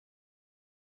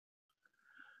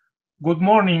Good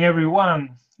morning,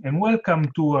 everyone, and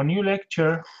welcome to a new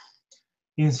lecture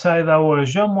inside our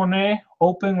Jean Monnet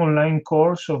open online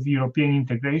course of European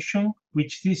integration,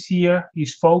 which this year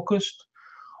is focused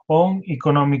on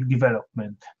economic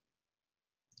development.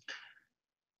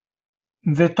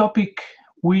 The topic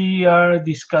we are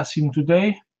discussing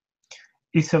today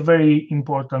is a very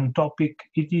important topic.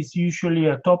 It is usually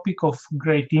a topic of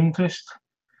great interest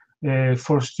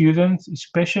for students,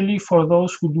 especially for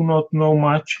those who do not know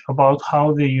much about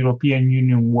how the European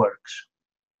Union works.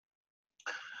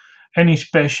 And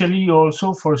especially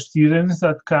also for students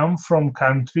that come from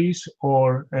countries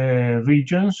or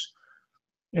regions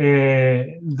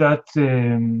that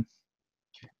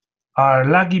are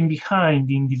lagging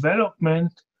behind in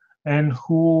development and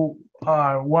who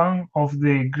are one of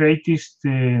the greatest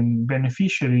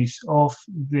beneficiaries of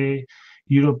the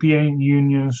European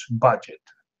Union's budget.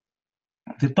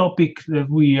 The topic that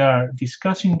we are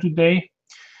discussing today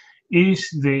is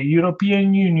the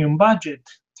European Union budget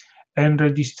and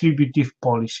redistributive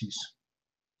policies.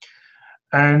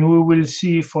 And we will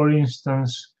see, for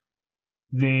instance,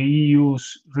 the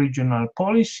EU's regional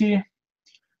policy,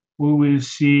 we will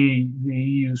see the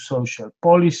EU social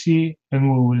policy,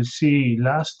 and we will see,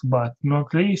 last but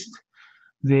not least,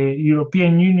 the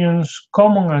European Union's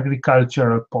common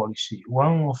agricultural policy,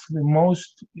 one of the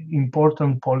most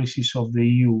important policies of the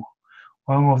EU,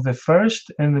 one of the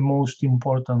first and the most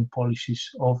important policies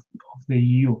of the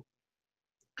EU.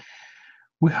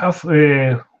 We have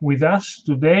with us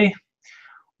today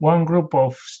one group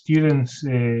of students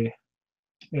in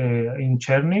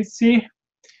Czernivtsi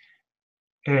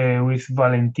with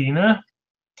Valentina,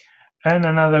 and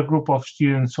another group of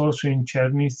students also in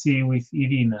Czernivtsi with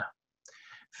Irina.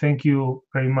 Thank you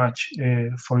very much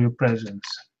for your presence.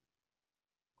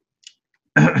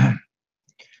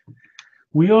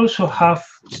 We also have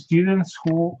students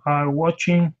who are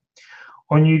watching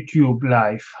on YouTube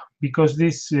live, because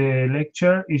this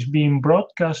lecture is being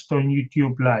broadcast on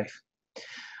YouTube live.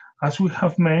 As we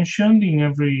have mentioned in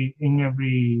every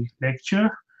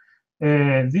lecture,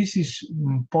 this is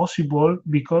possible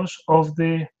because of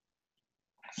the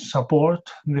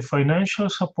support, the financial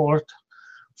support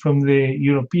from the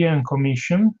European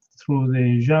Commission through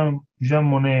the Jean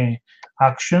Monnet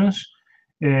actions,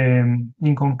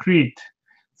 in concrete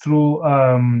through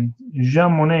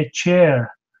Jean Monnet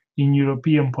Chair in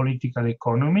European Political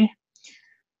Economy.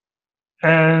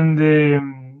 And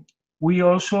we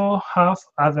also have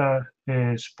other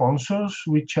sponsors,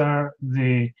 which are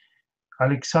the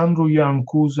Alexandru Ioan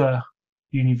Cuza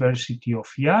University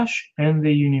of Iași and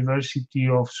the University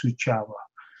of Suceava,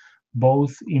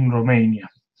 both in Romania.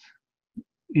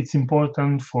 It's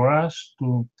important for us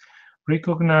to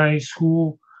recognize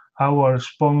who our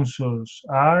sponsors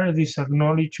are. This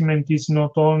acknowledgement is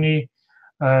not only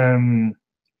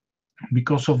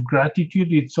because of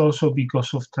gratitude, it's also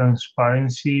because of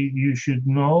transparency. You should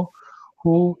know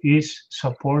who is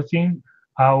supporting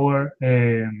our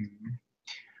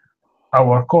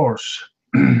course.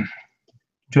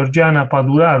 Georgiana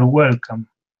Paduraru, welcome.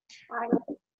 Hi.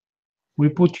 We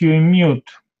put you in mute.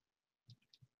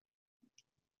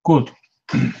 Good.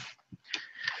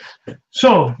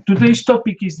 So today's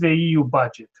topic is the EU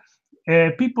budget.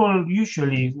 People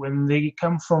usually, when they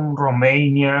come from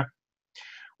Romania,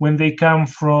 when they come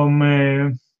from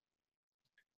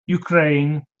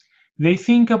Ukraine, they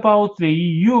think about the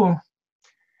EU,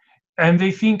 and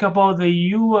they think about the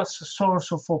EU as a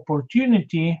source of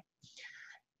opportunity,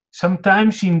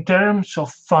 sometimes in terms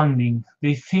of funding.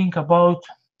 They think about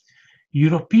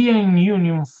European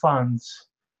Union funds,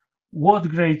 what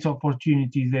great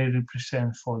opportunity they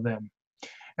represent for them.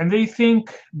 And they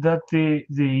think that the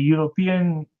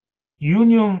European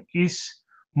Union is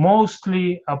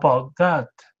mostly about that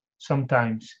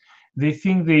sometimes. They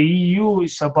think the EU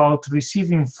is about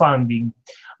receiving funding,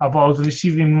 about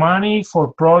receiving money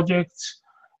for projects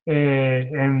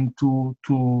and to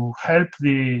help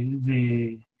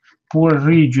the poor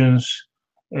regions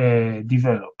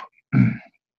develop.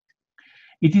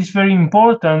 It is very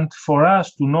important for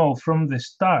us to know from the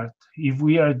start, if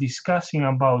we are discussing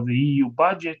about the EU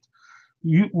budget,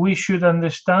 we should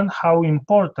understand how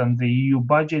important the EU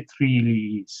budget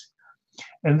really is.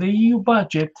 And the EU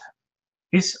budget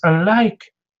is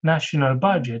unlike national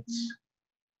budgets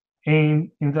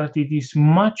in that it is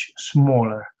much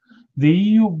smaller. The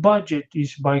EU budget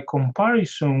is, by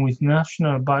comparison with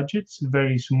national budgets,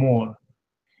 very small.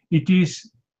 It is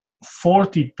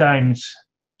 40 times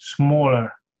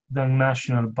smaller than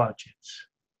national budgets.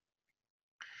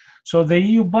 So the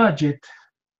EU budget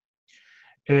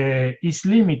is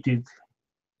limited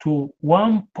to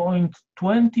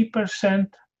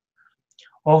 1.20%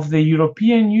 of the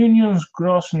European Union's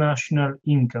gross national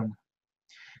income.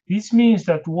 This means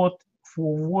that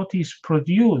for what is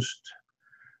produced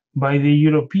by the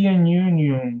European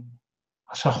Union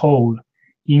as a whole,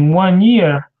 in 1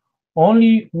 year,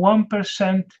 only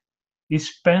 1% is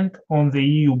spent on the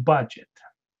EU budget.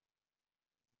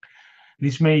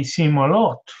 This may seem a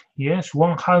lot, yes,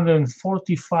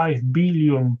 145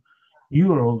 billion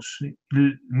euros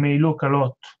may look a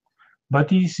lot,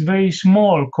 but it is very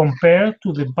small compared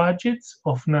to the budgets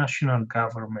of national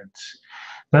governments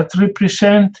that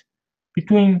represent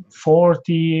between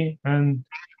 40 and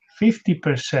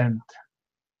 50%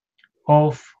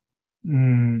 of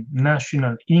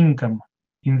national income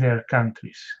in their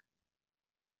countries.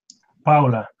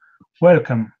 Paula,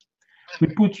 welcome. We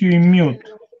put you in mute.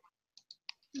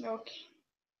 Okay.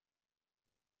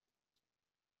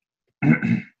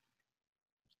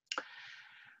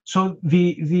 So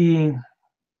the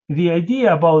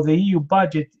idea about the EU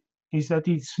budget is that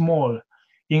it's small.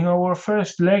 In our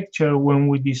first lecture, when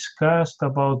we discussed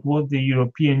about what the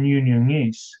European Union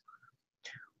is,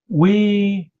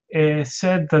 we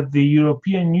said that the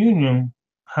European Union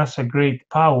has a great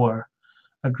power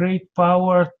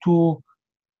to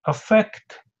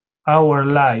affect our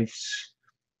lives,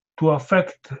 of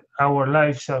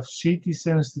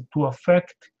citizens, to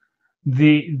affect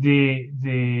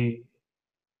the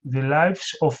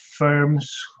lives of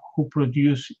firms who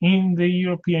produce in the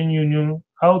European Union,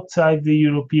 outside the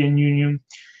European Union.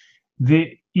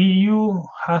 The EU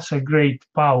has a great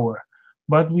power,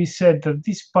 but we said that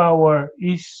this power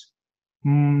is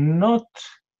not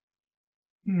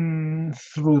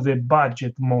through the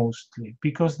budget mostly,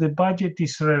 because the budget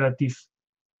is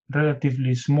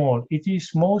relatively small. It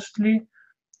is mostly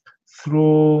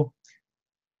through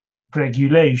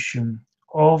regulation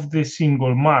of the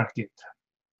single market.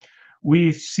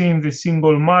 We've seen the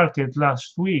single market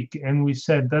last week, and we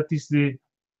said that is the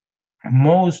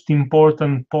most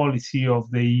important policy of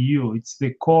the EU. It's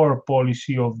the core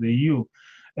policy of the EU.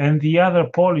 And the other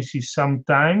policies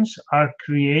sometimes are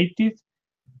created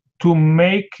to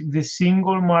make the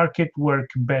single market work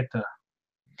better.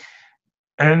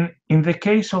 And in the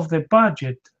case of the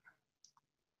budget,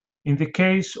 in the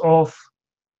case of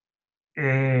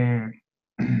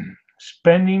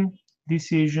spending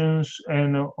decisions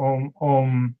and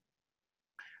on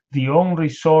the own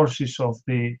resources of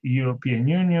the European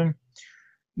Union,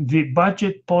 the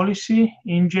budget policy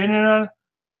in general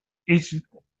is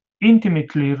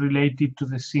intimately related to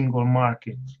the single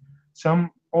market.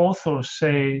 Some authors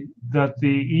say that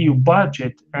the EU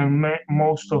budget and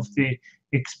most of the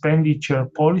expenditure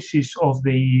policies of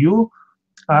the EU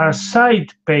are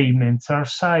side payments, are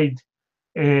side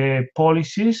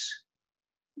policies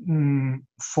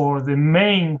for the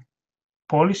main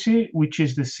policy, which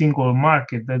is the single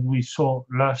market that we saw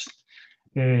last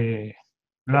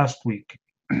week.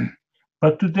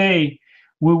 But today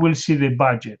we will see the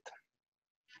budget.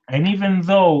 And even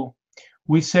though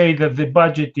we say that the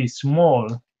budget is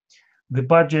small, the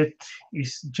budget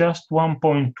is just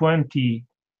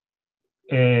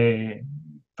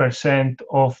 1.20%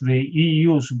 of the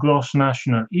EU's gross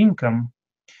national income,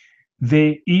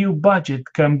 the EU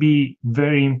budget can be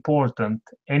very important,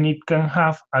 and it can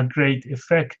have a great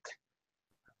effect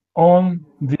on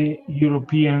the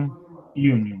European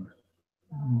Union.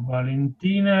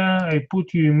 Valentina, I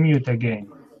put you in mute again.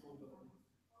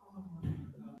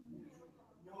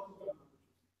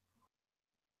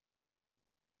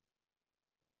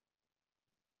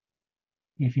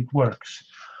 If it works.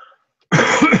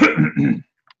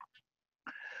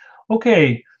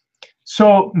 Okay,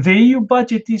 so the EU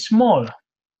budget is small,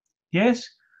 yes,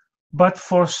 but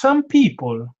for some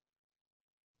people,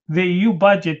 the EU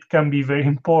budget can be very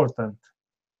important.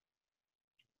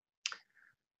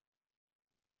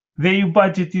 The EU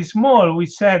budget is small, we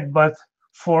said, but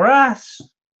for us,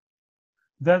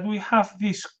 that we have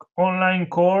this online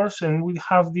course and we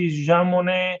have this Jean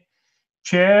Monnet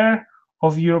chair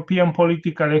of European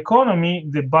political economy,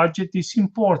 the budget is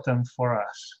important for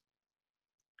us.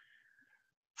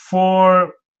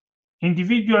 For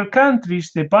individual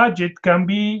countries, the budget can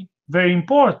be very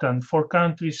important. For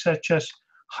countries such as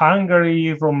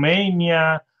Hungary,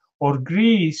 Romania, or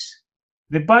Greece,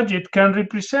 the budget can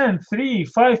represent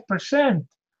 3-5%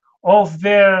 of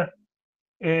their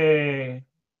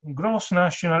gross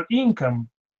national income.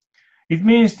 It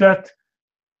means that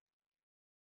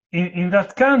in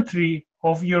that country,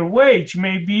 of your wage,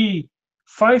 maybe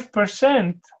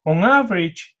 5% on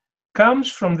average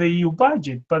comes from the EU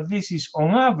budget, but this is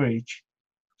on average.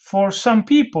 For some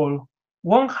people,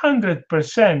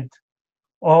 100%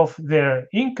 of their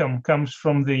income comes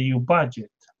from the EU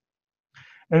budget.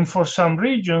 And for some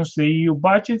regions, the EU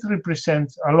budget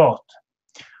represents a lot.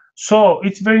 So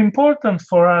it's very important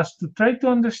for us to try to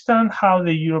understand how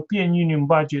the European Union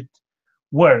budget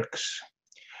works.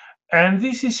 And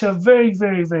this is a very,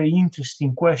 very, very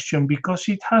interesting question because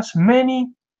it has many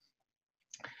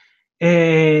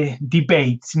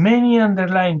debates, many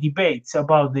underlying debates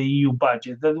about the EU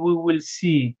budget that we will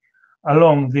see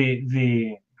along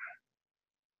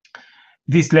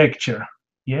this lecture.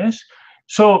 Yes.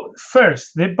 So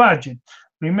first, the budget.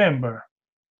 Remember,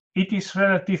 it is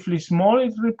relatively small.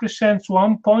 It represents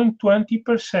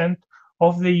 1.20%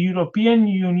 of the European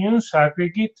Union's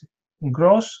aggregate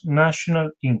gross national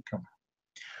income,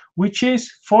 which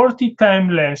is 40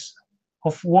 times less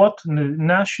of what the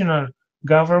national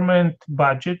government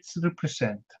budgets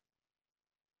represent.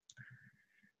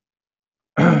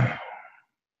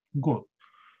 Good.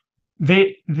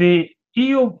 The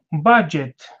EU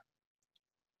budget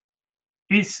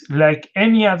is like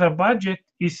any other budget,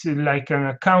 is like an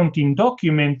accounting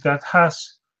document that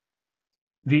has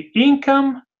the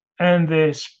income and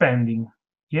the spending.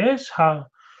 Yes,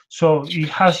 so it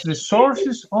has the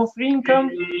sources of income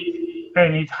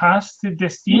and it has the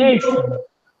destination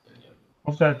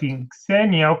of that thing.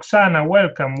 Xenia, Oksana,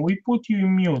 welcome. We put you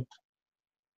in mute.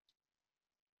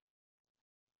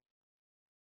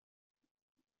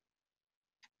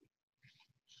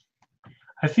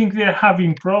 I think they're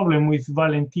having problem with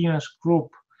Valentina's group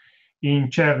in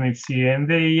Chernivtsi, and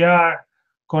they are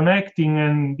connecting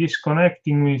and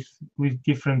disconnecting with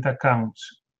different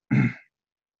accounts.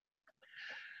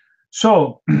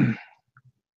 So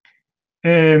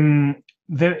the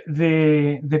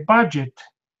budget.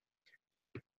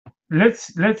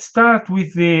 Let's start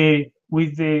with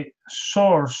the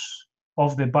source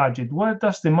of the budget. Where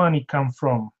does the money come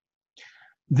from?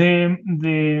 The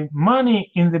money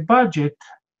in the budget,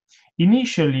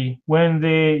 initially, when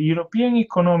the European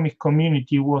Economic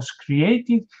Community was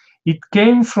created, it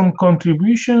came from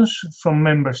contributions from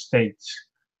member states.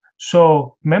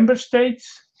 So member states,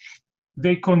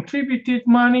 they contributed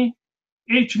money.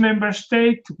 Each member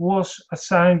state was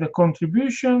assigned a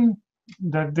contribution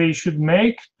that they should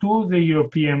make to the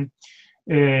European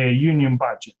Union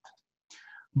budget.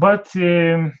 But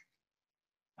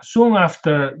soon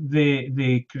after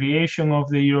the creation of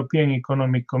the European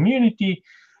Economic Community,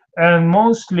 and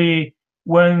mostly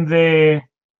when the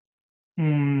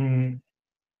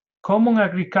Common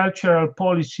Agricultural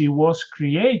Policy was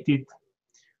created,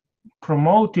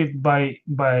 promoted by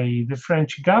the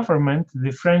French government,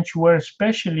 the French were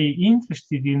especially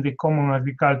interested in the Common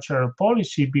Agricultural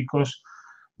Policy because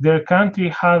their country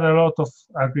had a lot of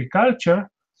agriculture.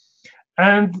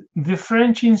 And the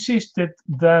French insisted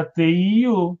that the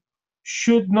EU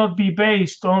should not be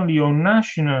based only on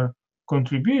national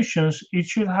contributions, it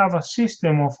should have a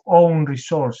system of own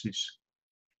resources.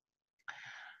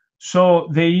 So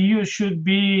the EU should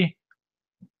be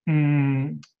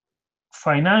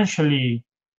financially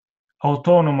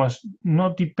autonomous,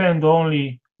 not depend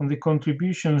only on the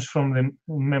contributions from the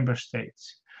member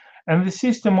states. And the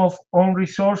system of own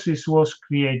resources was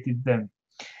created then.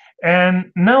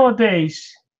 And nowadays,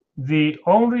 the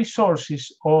own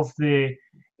resources of the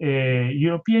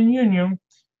European Union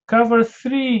cover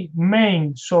three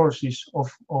main sources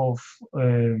of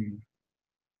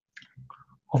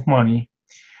money,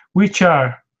 which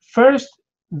are first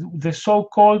the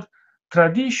so-called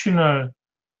traditional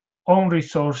own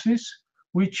resources,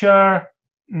 which are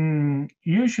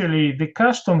usually the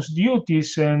customs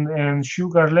duties and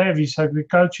sugar levies,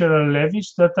 agricultural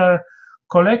levies that are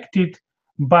collected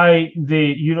by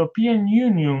the European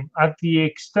Union at the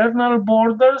external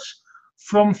borders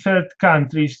from third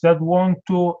countries that want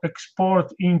to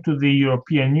export into the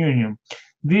European Union.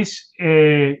 These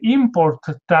import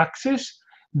taxes,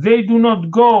 they do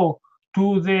not go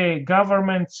to the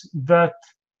governments that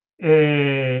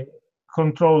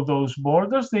control those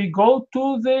borders, they go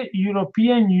to the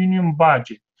European Union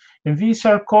budget. And these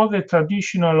are called the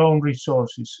traditional own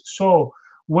resources. So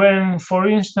when, for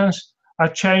instance, a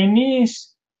Chinese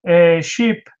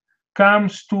ship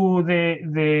comes to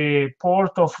the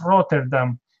port of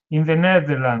Rotterdam in the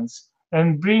Netherlands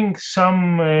and brings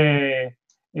some, I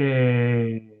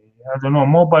don't know,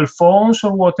 mobile phones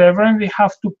or whatever, and they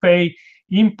have to pay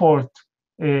import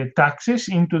taxes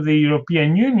into the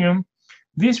European Union,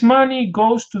 this money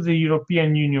goes to the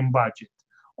European Union budget.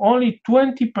 Only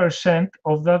 20%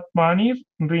 of that money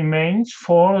remains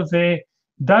for the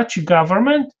Dutch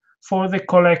government for the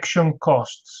collection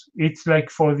costs. It's like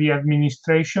for the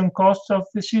administration costs of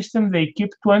the system, they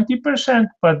keep 20%,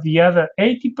 but the other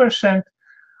 80%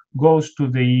 goes to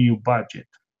the EU budget.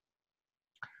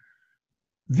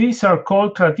 These are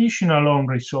called traditional own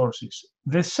resources.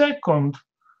 The second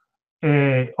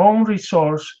own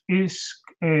resource is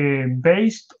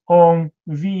based on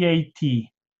VAT.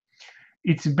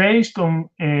 It's based on,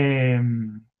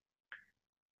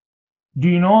 do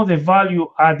you know the value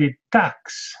added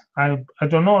tax? I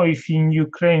don't know if in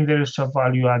Ukraine there's a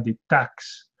value added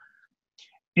tax.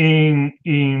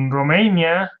 In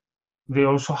Romania, they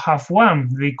also have one.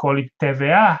 They call it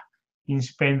TVA. In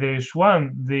Spain, there is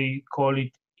one. They call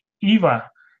it IVA.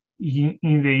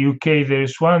 In the UK, there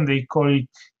is one. They call it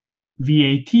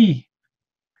VAT.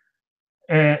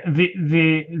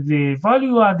 The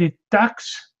value added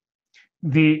tax,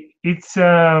 it's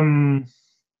how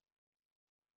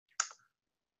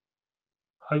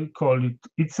you call it?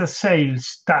 It's a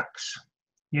sales tax.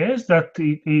 Yes, that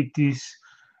it is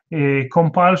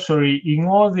compulsory in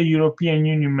all the European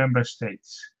Union member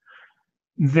states.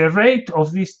 The rate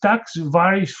of this tax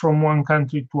varies from one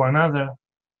country to another.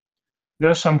 There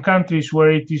are some countries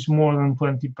where it is more than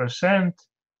 20%.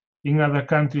 In other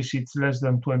countries, it's less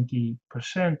than 20%,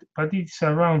 but it's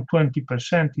around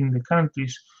 20% in the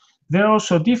countries. There are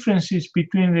also differences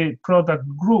between the product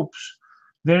groups.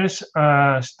 There's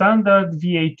a standard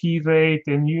VAT rate,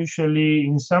 and usually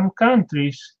in some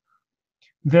countries,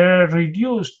 there are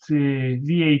reduced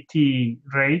VAT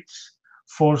rates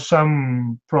for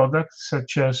some products,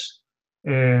 such as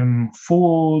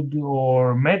food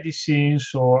or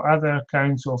medicines or other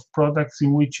kinds of products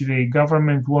in which the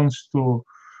government wants to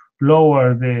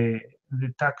lower the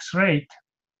tax rate.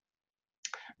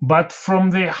 But from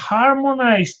the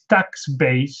harmonized tax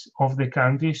base of the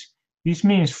countries, this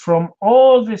means from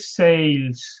all the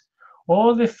sales,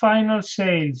 all the final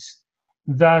sales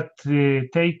that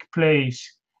take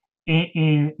place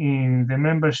in the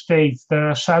member states that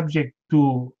are subject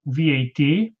to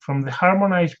VAT, from the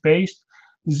harmonized base,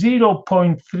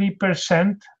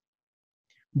 0.3%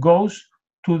 goes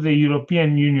to the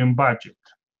European Union budget.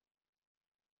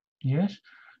 Yes.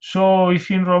 So if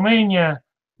in Romania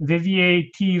the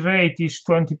VAT rate is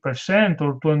 20%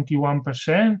 or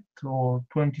 21% or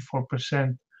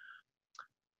 24%,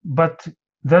 but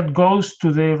that goes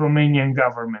to the Romanian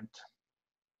government.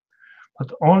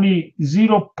 But only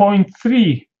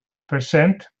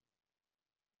 0.3%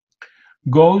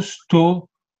 goes to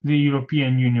the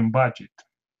European Union budget.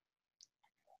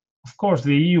 Of course,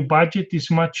 the EU budget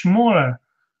is much smaller,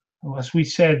 as we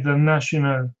said, than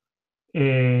national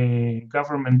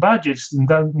government budgets.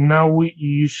 Now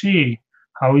you see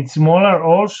how it's smaller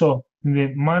also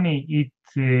the money it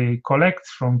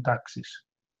collects from taxes.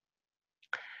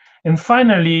 And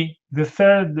finally, the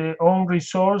third own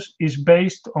resource is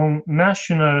based on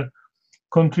national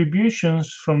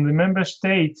contributions from the member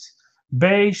states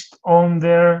based on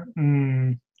their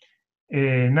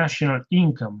national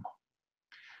income.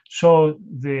 So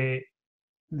the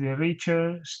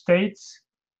richer states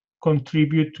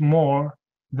contribute more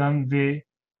than the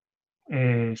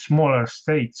smaller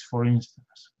states, for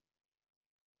instance.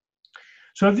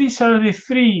 So these are the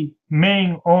three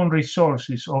main own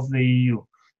resources of the EU.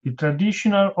 The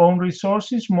traditional own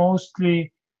resources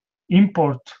mostly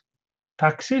import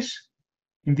taxes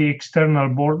in the external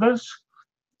borders.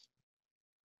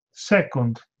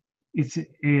 Second, it's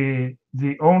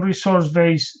the own resource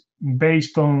base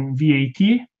based on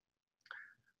VAT,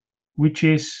 which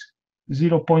is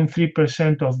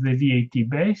 0.3% of the VAT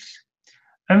base,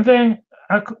 and then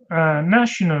a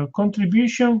national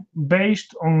contribution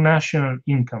based on national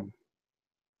income.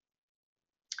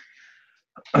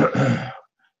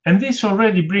 And this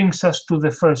already brings us to the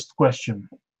first question.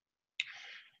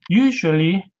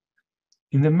 Usually,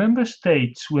 in the member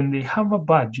states, when they have a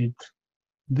budget,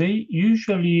 they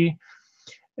usually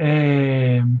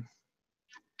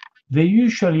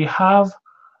have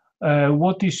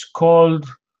what is called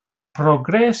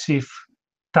progressive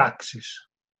taxes.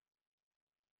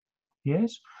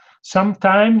 Yes,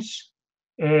 sometimes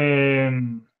they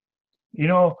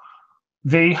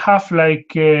have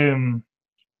like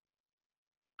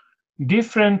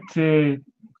different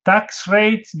tax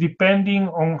rates depending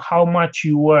on how much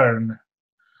you earn.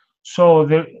 So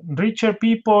the richer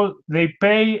people, they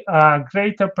pay a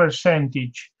greater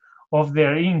percentage of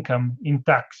their income in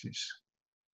taxes.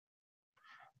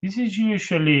 This is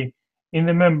usually in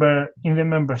the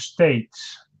member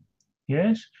states.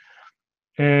 Yes.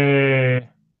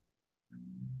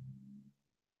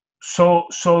 So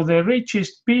the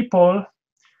richest people,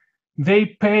 they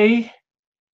pay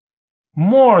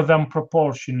more than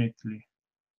proportionately.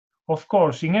 Of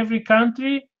course, in every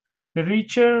country, the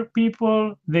richer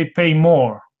people, they pay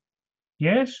more.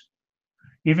 Yes?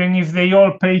 Even if they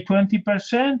all pay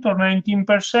 20% or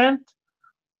 19%,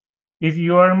 if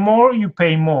you earn more, you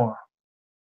pay more.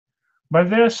 But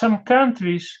there are some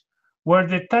countries where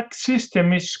the tax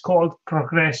system is called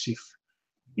progressive.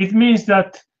 It means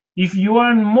that if you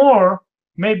earn more,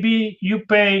 maybe you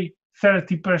pay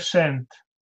 30%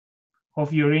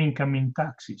 of your income in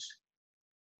taxes.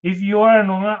 If you earn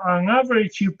on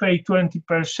average, you pay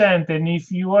 20%, and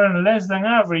if you earn less than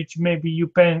average, maybe you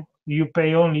pay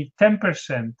only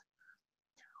 10%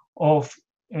 of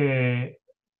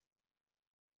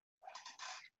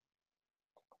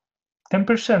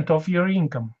 10% of your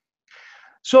income.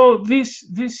 So this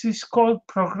is called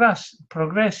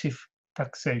progressive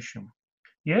taxation.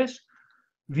 Yes.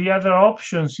 The other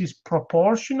options is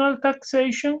proportional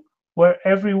taxation, where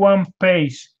everyone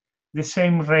pays the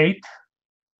same rate.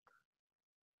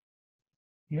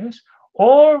 Yes.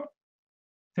 Or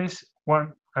there's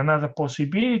another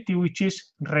possibility, which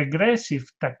is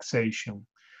regressive taxation,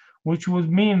 which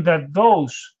would mean that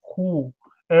those who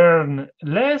earn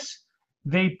less,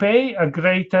 they pay a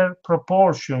greater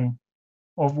proportion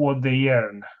of what they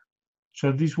earn.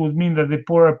 So this would mean that the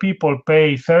poorer people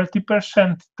pay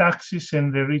 30% taxes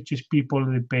and the richest people,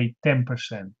 they pay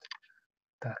 10%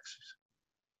 taxes.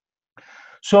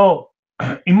 So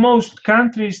in most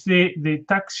countries, the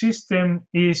tax system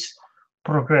is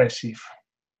progressive.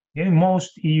 In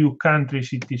most EU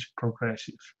countries, it is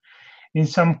progressive. In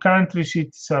some countries,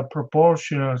 it's a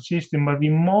proportional system, but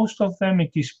in most of them,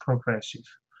 it is progressive.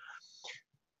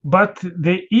 But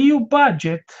the EU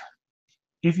budget,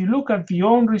 if you look at the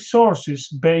own resources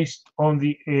based on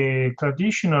the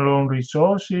traditional own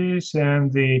resources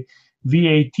and the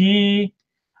VAT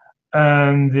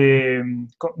and the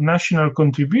national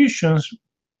contributions,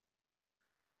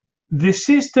 the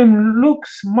system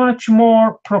looks much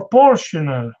more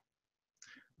proportional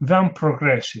than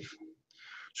progressive.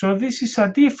 So this is a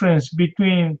difference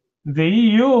between the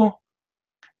EU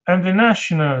and the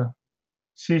national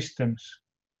systems.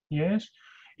 Yes,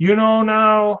 you know,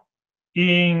 now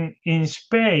in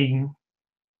Spain,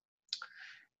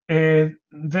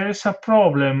 there's a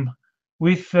problem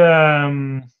with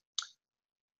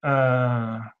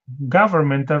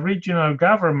government, a regional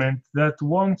government that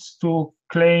wants to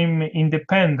claim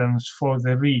independence for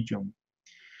the region.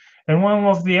 And one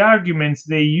of the arguments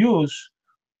they use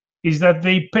is that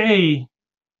they pay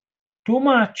too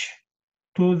much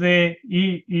to the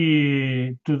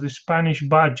Spanish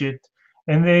budget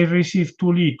and they receive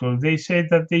too little. They say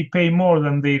that they pay more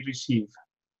than they receive.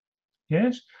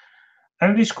 Yes,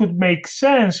 and this could make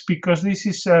sense because this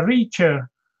is a richer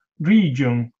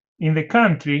region in the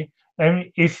country,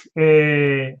 and if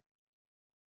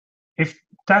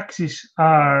taxes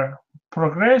are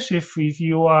progressive, if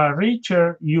you are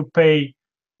richer, you pay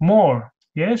more.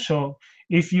 Yes, so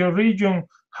if your region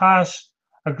has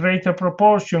a greater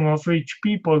proportion of rich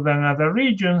people than other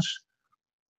regions,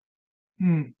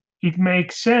 it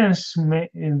makes sense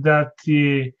that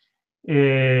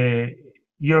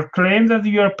your claim that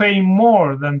you are paying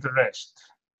more than the rest.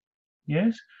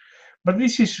 Yes, but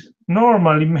this is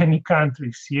normal in many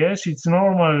countries. Yes, it's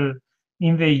normal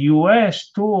in the US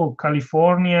too.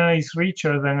 California is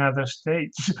richer than other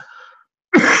states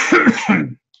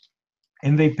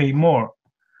and they pay more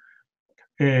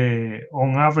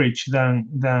on average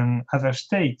than other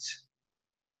states.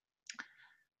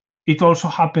 It also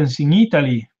happens in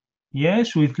Italy.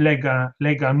 Yes, with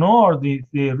Lega Nord,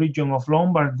 the region of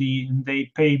Lombardy,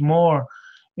 they pay more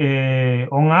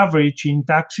on average in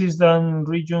taxes than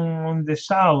region on the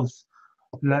south,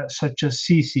 such as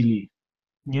Sicily.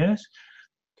 Yes.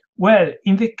 Well,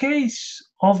 in the case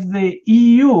of the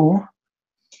EU,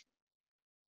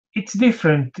 it's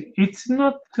different. It's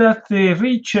not that the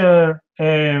richer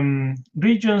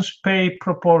regions pay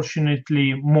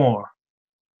proportionately more.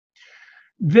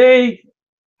 They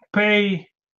pay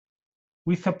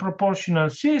with a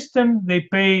proportional system. They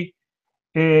pay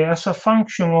as a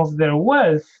function of their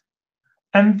wealth.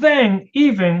 And then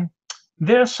even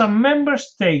there are some member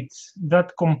states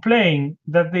that complain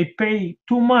that they pay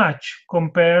too much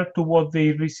compared to what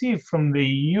they receive from the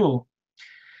EU.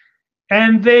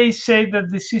 And they say that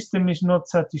the system is not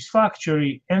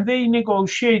satisfactory, and they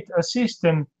negotiate a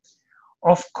system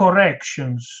of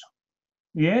corrections.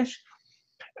 Yes.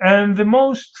 And the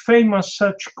most famous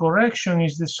such correction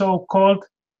is the so-called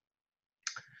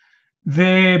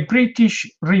the British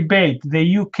rebate,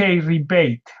 the UK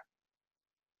rebate.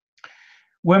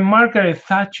 When Margaret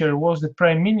Thatcher was the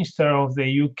Prime Minister of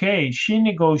the UK, she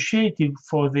negotiated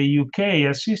for the UK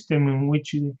a system in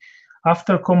which,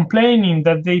 after complaining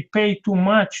that they pay too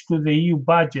much to the EU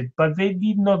budget, but they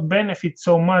did not benefit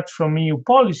so much from EU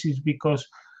policies because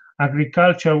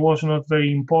agriculture was not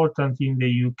very important in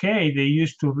the UK. They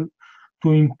used to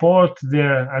import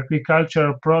their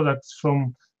agricultural products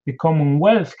from the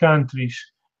Commonwealth countries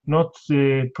not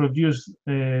produce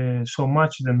so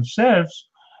much themselves,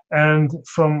 and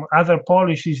from other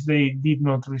policies they did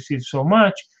not receive so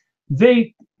much,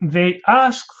 they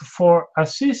asked for a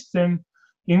system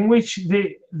in which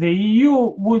the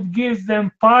EU would give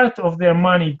them part of their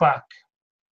money back.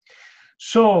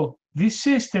 So this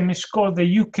system is called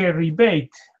the UK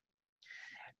rebate.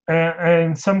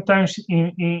 And sometimes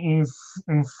in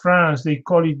France they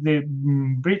call it the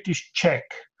British check.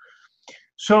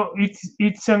 So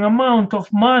it's an amount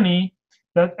of money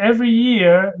that every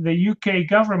year the UK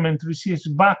government receives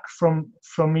back from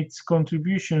its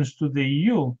contributions to the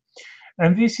EU.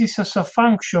 And this is as a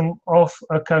function of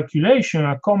a calculation,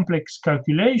 a complex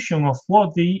calculation of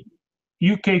what the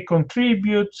UK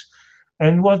contributes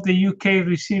and what the UK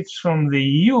receives from the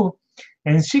EU.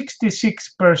 And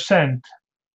 66%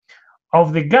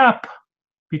 of the gap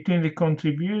between the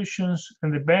contributions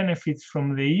and the benefits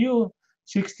from the EU,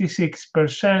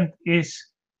 66% is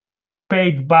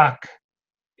paid back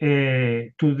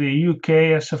to the UK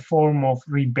as a form of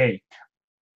rebate.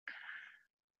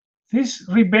 This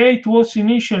rebate was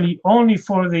initially only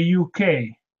for the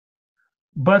UK,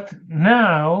 but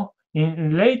now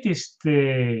in latest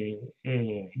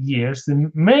years,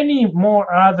 many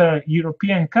more other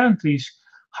European countries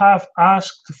have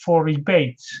asked for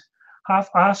rebates, have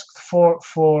asked for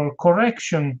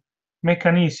correction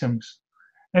mechanisms.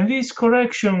 And these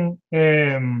correction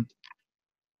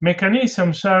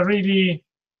mechanisms are really,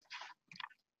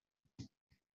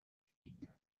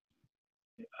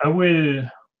 I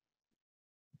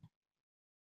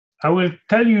will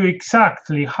tell you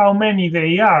exactly how many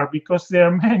they are, because there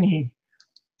are many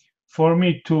for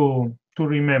me to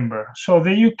remember. So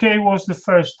the UK was the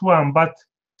first one, but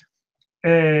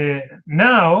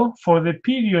now for the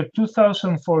period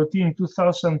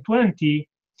 2014-2020,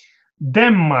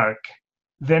 Denmark,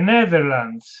 the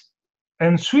Netherlands,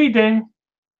 and Sweden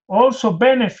also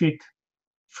benefit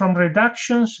from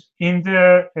reductions in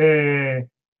their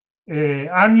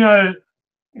annual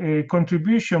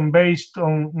contribution based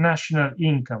on national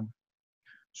income.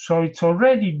 So it's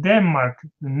already Denmark,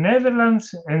 the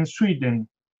Netherlands, and Sweden.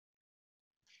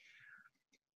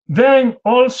 Then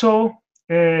also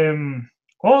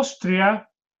Austria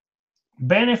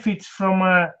benefits from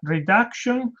a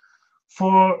reduction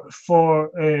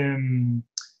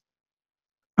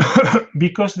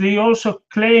because they also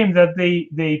claim that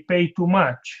they pay too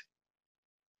much.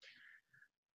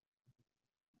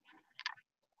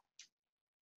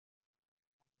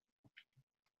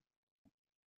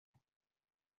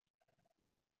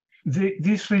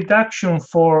 This reduction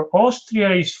for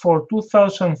Austria is for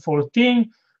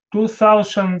 2014,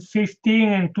 2015,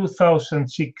 and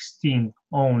 2016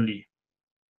 only.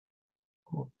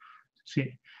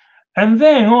 See. And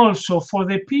then also for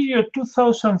the period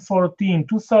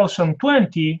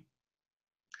 2014-2020,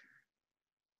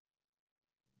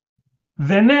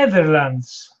 the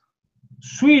Netherlands,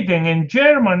 Sweden, and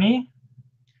Germany,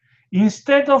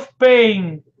 instead of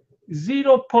paying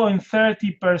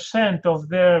 0.30% of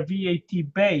their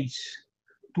VAT base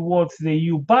towards the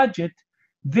EU budget,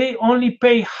 they only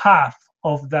pay half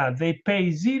of that. They pay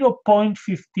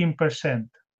 0.15%.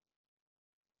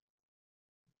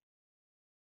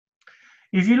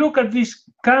 If you look at these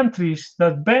countries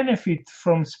that benefit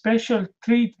from special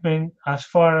treatment as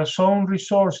far as own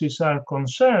resources are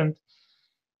concerned,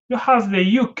 you have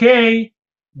the UK,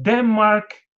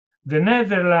 Denmark, the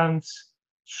Netherlands,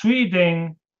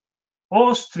 Sweden,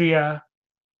 Austria,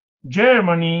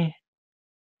 Germany,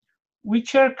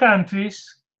 which are countries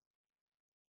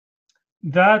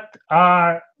that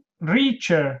are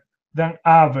richer than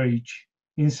average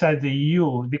inside the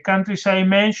EU. The countries I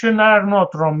mentioned are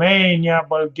not Romania,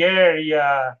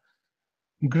 Bulgaria,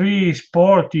 Greece,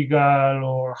 Portugal,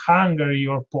 or Hungary,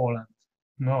 or Poland.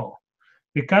 No.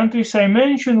 The countries I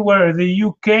mentioned were the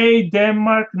UK,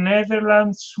 Denmark,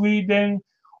 Netherlands, Sweden,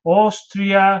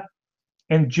 Austria,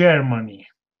 and Germany.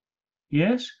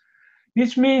 Yes?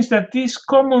 This means that this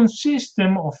common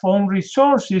system of own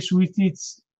resources with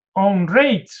its own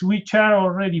rates, which are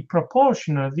already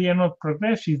proportional, they are not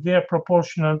progressive, they are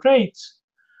proportional rates.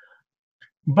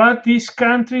 But these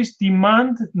countries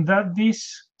demand that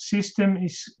this system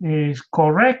is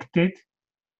corrected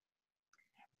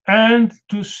and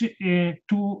to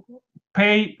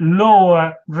pay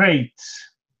lower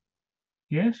rates.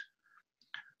 Yes?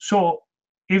 So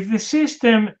if the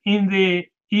system in the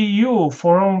EU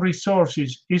for own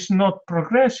resources is not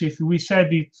progressive, we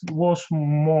said it was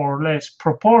more or less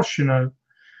proportional.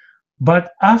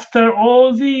 But after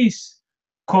all these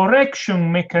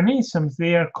correction mechanisms,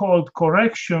 they are called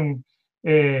correction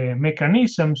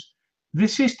mechanisms, the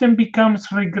system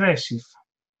becomes regressive.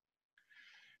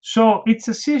 So it's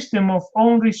a system of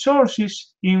own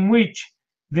resources in which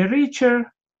the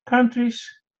richer countries,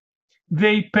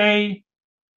 they pay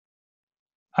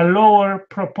a lower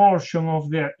proportion of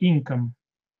their income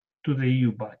to the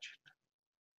EU budget.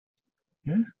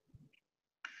 Yeah?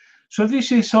 So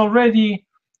this is already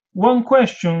one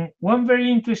question, one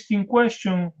very interesting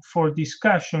question for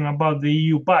discussion about the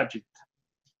EU budget.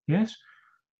 Yes,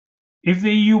 if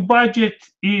the EU budget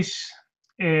is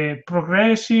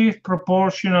progressive,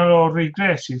 proportional, or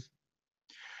regressive,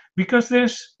 because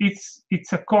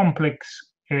it's a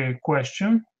complex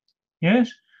question. Yes,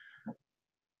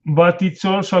 but it's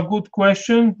also a good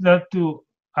question that to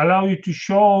allow you to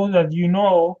show that you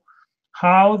know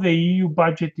how the EU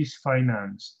budget is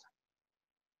financed.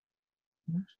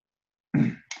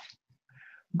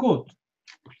 Good.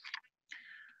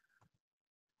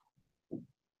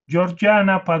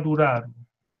 Georgiana Paduraru,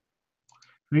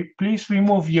 please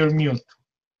remove your mute.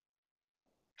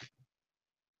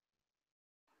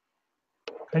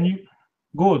 Can you?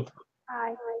 Good.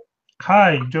 Hi.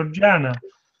 Hi, Georgiana.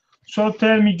 So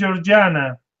tell me,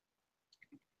 Georgiana,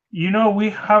 you know, we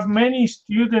have many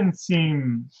students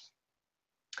in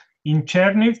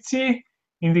Chernivtsi,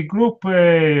 in the group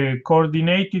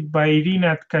coordinated by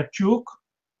Irina Tkachuk,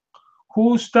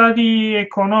 who study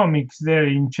economics there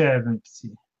in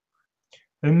Chernivtsi.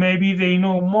 And maybe they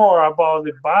know more about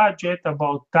the budget,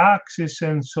 about taxes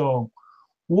and so on.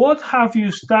 What have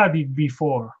you studied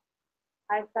before?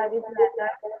 I studied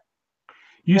letters.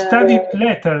 You studied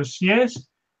letters, yes?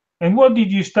 And what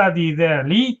did you study there?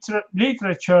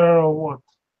 Literature or what?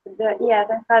 Yes,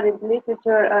 I studied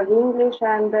literature of English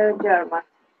and German.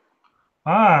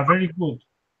 Ah, very good.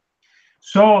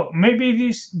 So maybe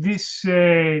this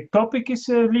topic is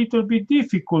a little bit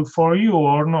difficult for you,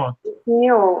 or not? It's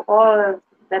new. All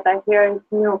that I hear is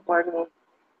new for me.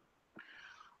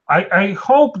 I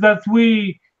hope that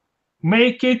we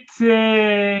make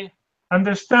it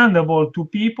understandable to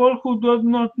people who do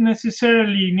not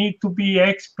necessarily need to be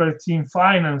experts in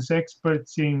finance,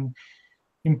 experts in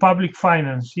public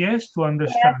finance, yes, to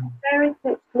understand. Yes,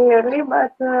 very clearly,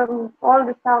 but all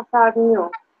the stuff are new.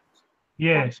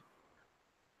 Yes.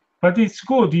 But it's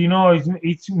good, you know,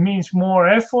 it means more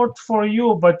effort for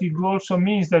you, but it also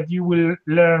means that you will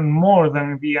learn more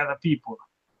than the other people.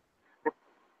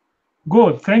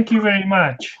 Good, thank you very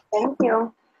much. Thank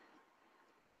you.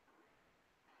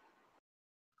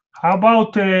 How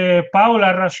about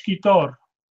Paula Rashkitor?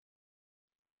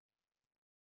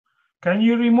 Can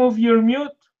you remove your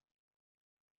mute?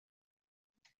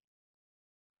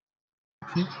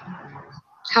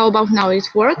 How about now? It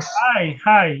works?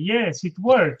 Hi, yes, it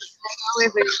works. Hello,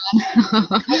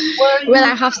 everyone. Well,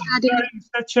 I have studied. You're in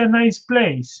such a nice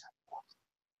place.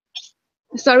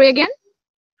 Sorry again?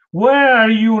 Where are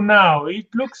you now? It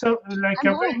looks like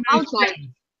a very nice outside. place.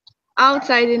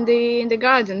 Outside in the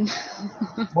garden.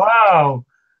 Wow,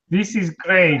 this is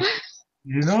great.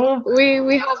 You know,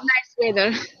 we have nice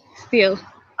weather still.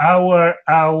 Our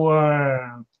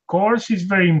course is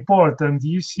very important.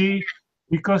 You see,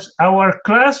 because our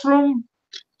classroom,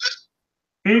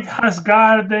 it has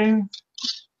garden,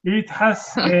 it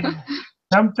has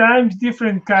sometimes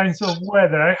different kinds of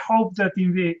weather. I hope that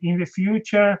in the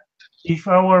future, if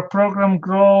our program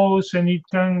grows and it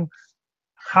can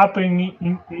happen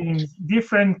in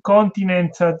different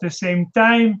continents at the same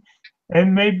time,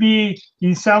 and maybe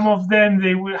in some of them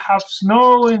they will have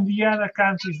snow, and the other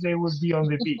countries they will be on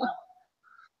the beach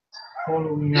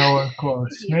following our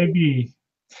course. Maybe.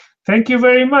 Thank you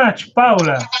very much,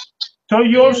 Paula. So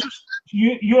you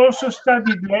also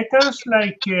studied letters,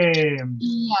 like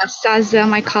yes, as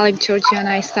my colleague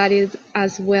Georgiana, I studied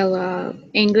as well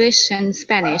English and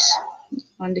Spanish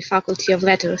on the Faculty of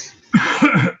Letters.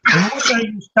 And what are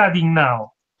you studying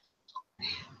now?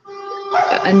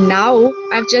 And now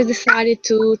I've just decided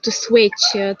to switch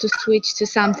to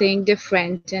something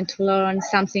different and to learn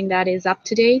something that is up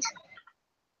to date.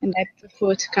 And I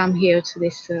prefer to come here to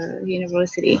this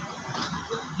university.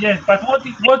 Yes, but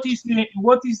what is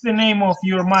the name of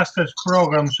your master's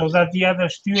program, so that the other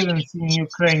students in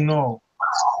Ukraine know?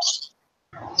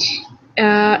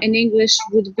 In English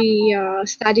would be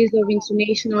Studies of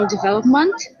International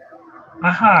Development.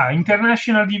 Aha,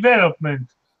 international development.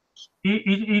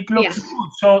 It looks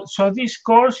Yes. good. So this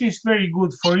course is very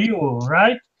good for you,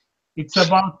 right? It's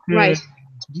about right.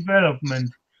 Development.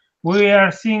 We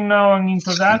are seeing now an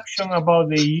introduction about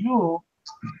the EU,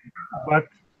 but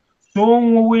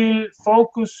soon we will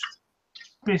focus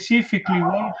specifically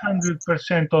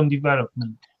 100% on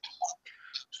development.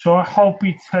 So I hope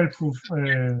it's helpful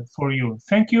for you.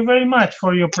 Thank you very much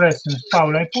for your presence,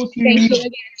 Paula. I put you in. Thank you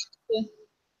again.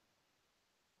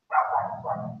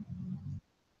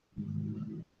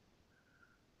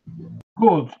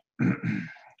 Good.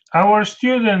 Our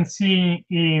students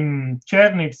in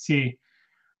Chernivtsi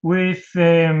with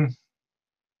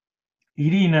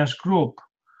Irina's group.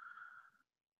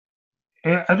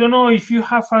 I don't know if you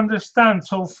have understand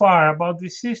so far about the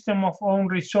system of own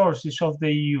resources of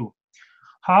the EU,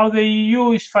 how the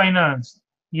EU is financed.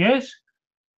 Yes,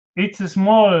 it's a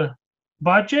small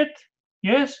budget,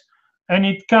 yes, and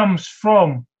it comes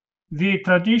from the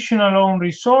traditional own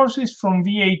resources, from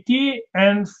VAT,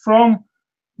 and from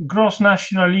gross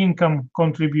national income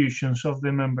contributions of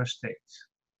the member states,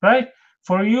 right?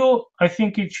 For you, I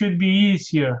think it should be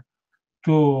easier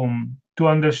to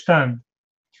understand.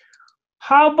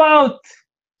 How about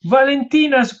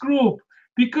Valentina's group?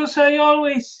 Because I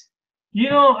always,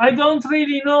 I don't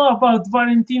really know about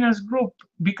Valentina's group,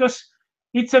 because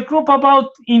it's a group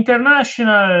about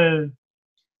international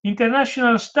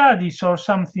studies or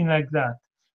something like that.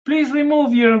 Please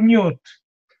remove your mute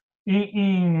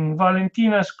in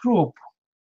Valentina's group.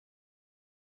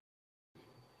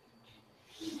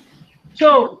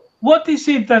 So what is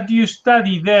it that you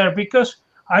study there? Because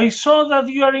I saw that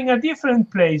you are in a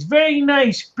different place, very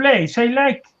nice place. I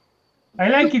like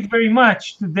it very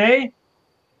much today.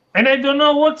 And I don't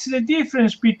know what's the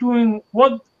difference between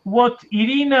what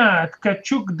Irina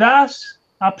Tkachuk does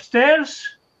upstairs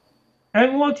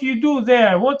and what you do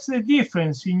there. What's the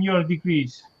difference in your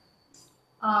degrees?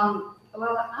 Well,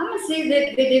 I must say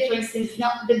that the difference is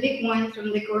not the big one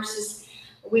from the courses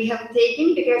we have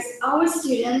taken, because our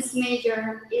students'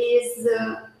 major is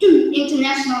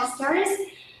international studies.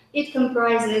 It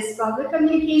comprises public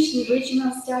communication,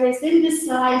 regional studies, and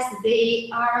besides, they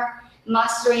are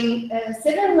mastering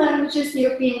several languages,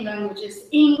 European languages: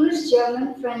 English,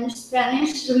 German, French,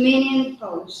 Spanish, Romanian,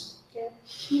 Polish.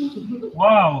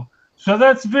 Wow. So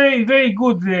that's very, very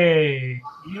good, a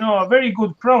very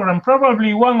good program,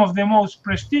 probably one of the most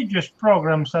prestigious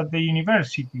programs at the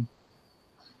university.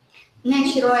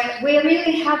 Naturally, we're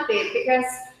really happy because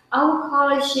our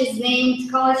college is named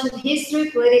College of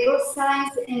History, Political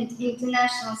Science, and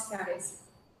International Studies.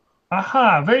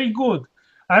 Aha, very good.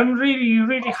 I'm really,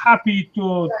 really happy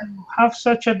to have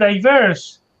such a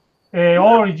diverse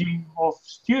origin of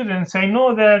students. I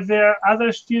know that there are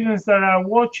other students that are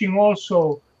watching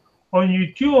also on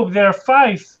YouTube. There are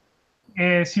 5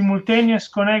 simultaneous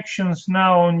connections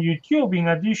now on YouTube, in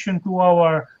addition to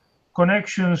our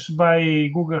connections by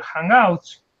Google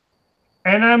Hangouts.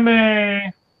 And I'm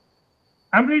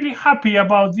really happy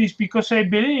about this, because I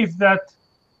believe that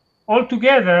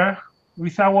altogether,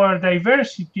 with our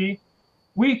diversity,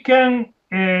 we can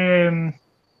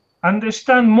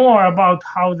understand more about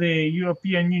how the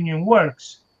European Union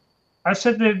works. I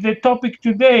said that the topic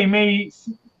today may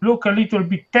look a little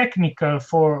bit technical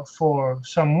for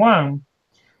someone,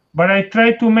 but I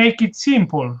try to make it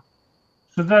simple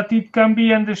so that it can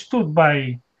be understood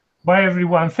by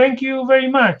everyone. Thank you very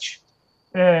much.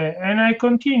 And I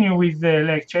continue with the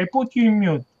lecture. I put you in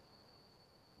mute.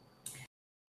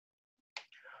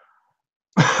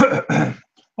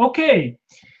 Okay,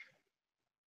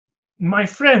 my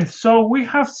friends, so we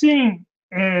have seen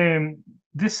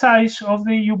the size of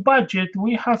the EU budget.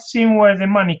 We have seen where the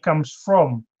money comes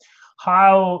from,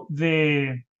 how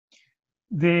the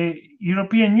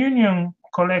European Union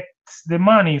collects the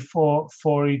money for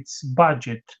its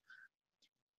budget.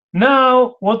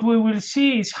 Now, what we will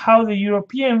see is how the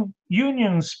European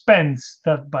Union spends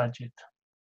that budget.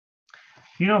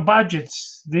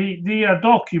 Budgets, they are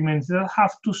documents that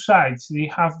have 2 sides. They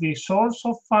have the source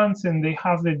of funds and they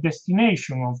have the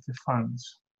destination of the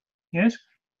funds. Yes?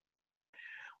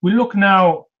 We look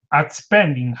now at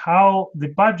spending, how the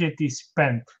budget is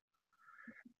spent.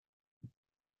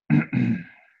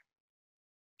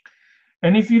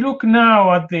 And if you look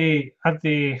now at the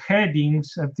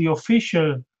headings, at the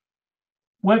official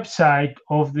website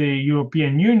of the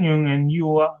European Union, and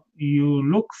you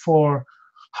look for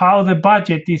how the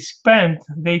budget is spent,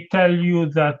 they tell you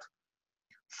that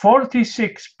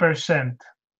 46%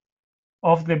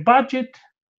 of the budget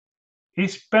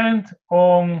is spent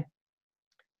on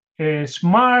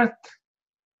smart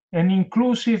and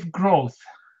inclusive growth.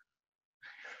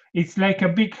 It's like a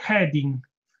big heading,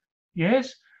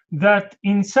 yes, that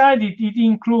inside it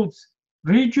includes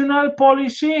regional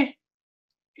policy,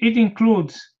 it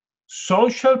includes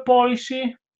social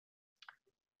policy,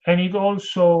 and it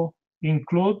also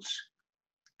includes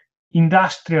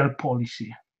industrial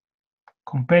policy,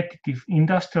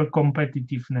 industrial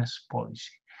competitiveness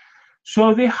policy.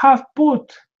 So they have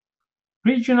put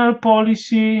regional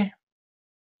policy,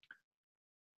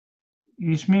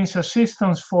 this means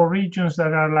assistance for regions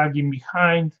that are lagging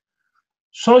behind,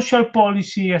 social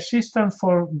policy, assistance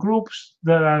for groups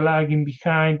that are lagging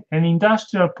behind, and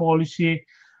industrial policy,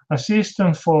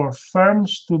 assistance for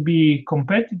firms to be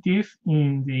competitive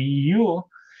in the EU.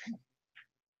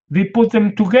 They put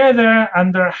them together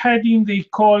under a heading, they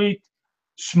call it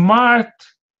smart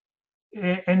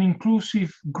and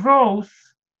inclusive growth,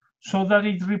 so that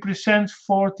it represents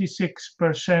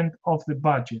 46% of the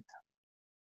budget.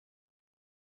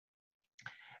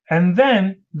 And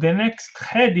then the next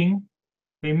heading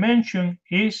they mention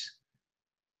is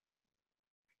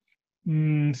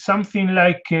something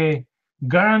like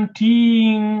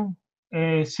guaranteeing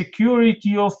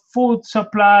security of food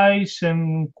supplies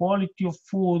and quality of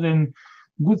food and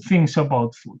good things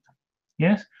about food.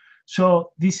 Yes.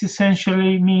 So this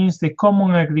essentially means the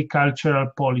common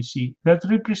agricultural policy that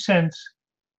represents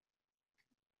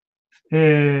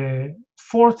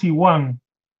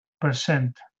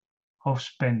 41% of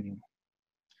spending.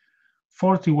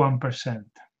 41%.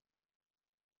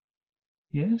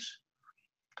 Yes.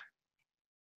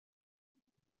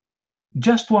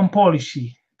 Just one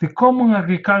policy. The common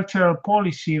agricultural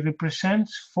policy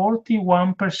represents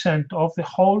 41% of the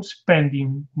whole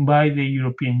spending by the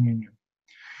European Union.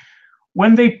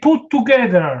 When they put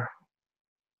together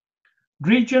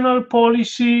regional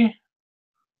policy,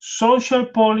 social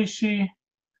policy,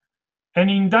 and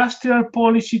industrial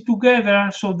policy together,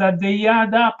 so that they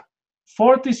add up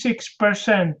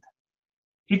 46%,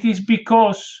 it is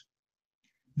because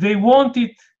they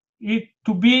wanted it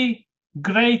to be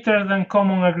greater than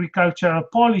common agricultural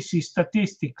policy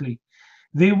statistically.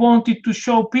 They wanted to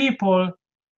show people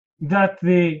that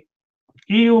the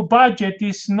EU budget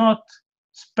is not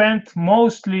spent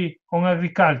mostly on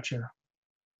agriculture.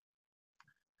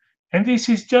 And this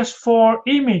is just for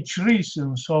image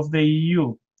reasons of the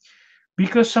EU,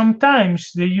 because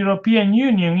sometimes the European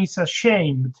Union is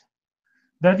ashamed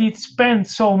that it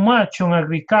spends so much on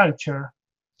agriculture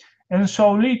and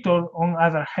so little on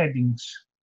other headings.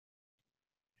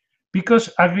 Because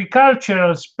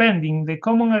agricultural spending, the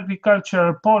common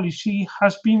agricultural policy,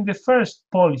 has been the first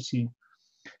policy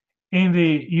in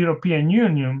the European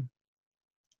Union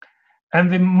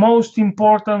and the most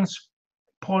important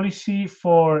policy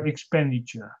for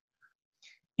expenditure.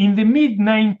 In the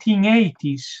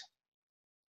mid-1980s,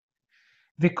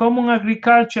 the common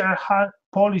agricultural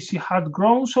policy had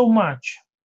grown so much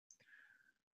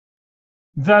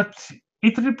that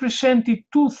it represented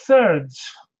 2/3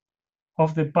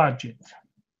 of the budget.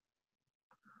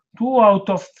 2 out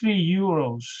of 3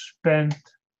 euros spent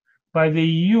by the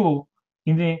EU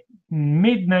in the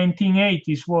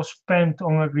mid-1980s was spent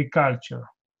on agriculture.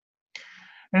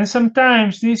 And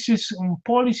sometimes this is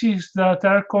policies that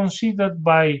are considered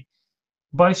by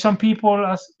some people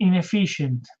as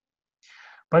inefficient,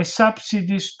 by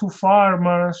subsidies to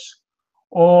farmers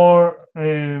or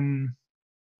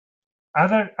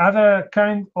other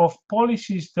kind of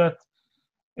policies that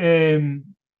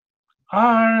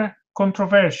are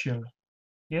controversial.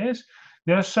 Yes,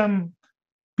 there are some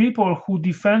people who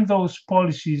defend those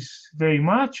policies very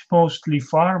much, mostly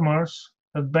farmers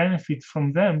that benefit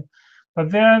from them.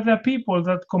 But there are the people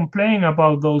that complain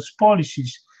about those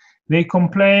policies. They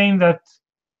complain that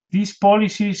these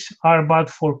policies are bad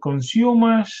for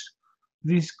consumers.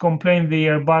 They complain they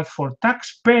are bad for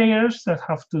taxpayers that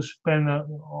have to spend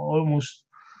almost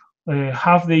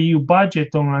half the EU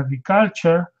budget on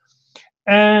agriculture.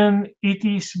 And it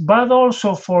is bad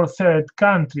also for third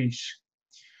countries,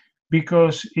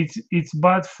 because it's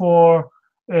bad for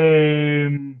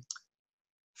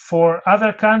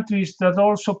other countries that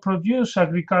also produce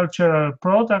agricultural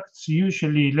products,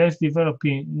 usually less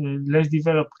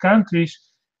developed countries,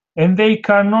 and they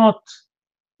cannot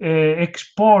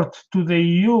export to the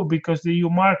EU because the EU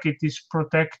market is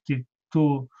protected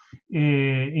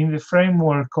in the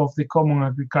framework of the common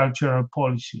agricultural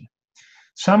policy.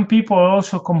 Some people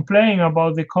also complain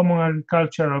about the common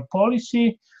agricultural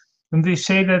policy, and they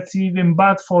say that's even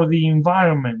bad for the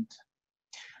environment,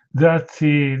 that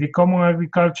the common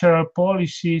agricultural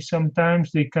policy,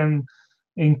 sometimes they can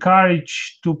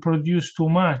encourage to produce too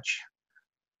much,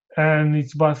 and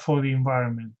it's bad for the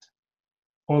environment.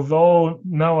 Although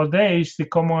nowadays the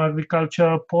common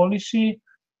agricultural policy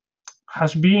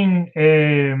has been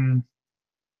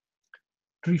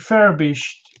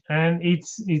refurbished, and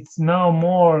it's now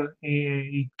more,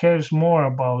 it cares more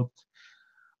about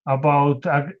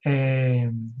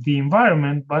the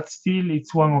environment, but still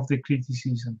it's one of the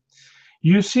criticism.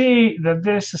 You see that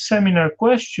there's a seminar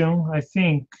question, I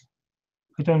think,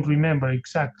 I don't remember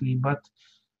exactly, but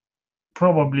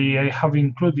probably I have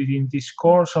included in this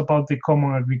course about the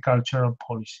common agricultural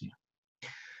policy.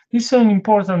 This is an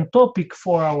important topic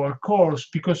for our course,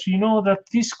 because you know that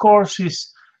this course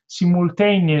is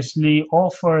simultaneously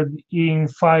offered in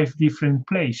 5 different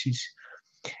places.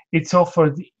 It's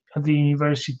offered at the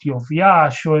University of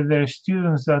Iasi, where there are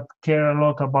students that care a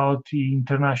lot about the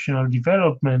international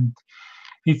development.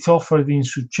 It's offered in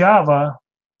Suceava,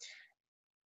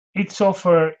 it's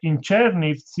offered in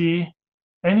Chernivtsi,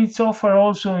 and it's offered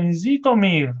also in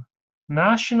Zhytomyr,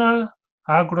 National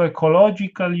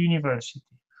Agroecological University.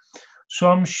 So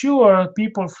I'm sure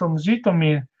people from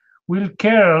Zhytomyr will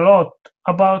care a lot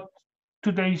about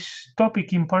today's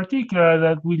topic in particular,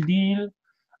 that will deal,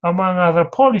 among other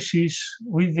policies,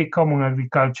 with the common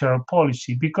agricultural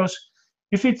policy, because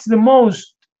if it's the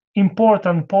most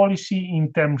important policy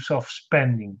in terms of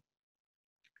spending,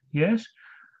 yes,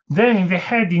 then in the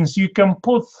headings you can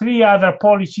put 3 other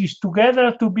policies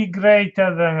together to be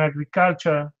greater than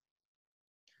agriculture,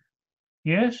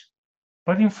 yes,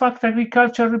 but in fact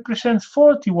agriculture represents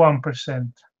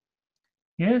 41%,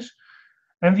 yes,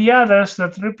 and the others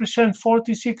that represent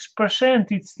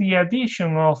 46%, it's the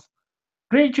addition of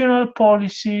regional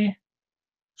policy,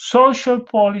 social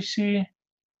policy,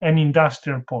 and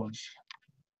industrial policy.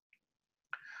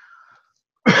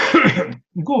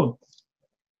 Good.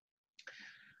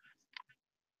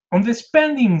 On the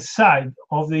spending side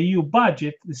of the EU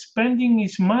budget, the spending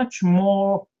is much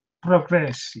more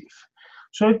progressive.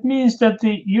 So it means that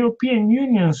the European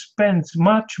Union spends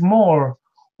much more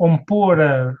on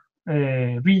poorer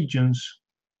regions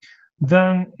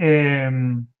than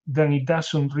it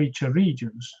does on richer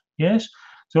regions. Yes,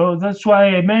 so that's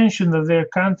why I mentioned that there are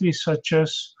countries such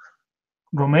as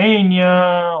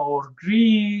Romania or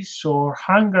Greece or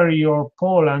Hungary or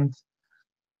Poland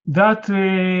that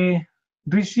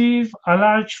receive a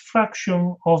large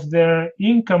fraction of their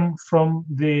income from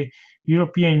the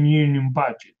European Union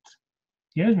budget.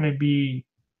 Yes, maybe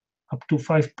up to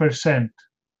 5%,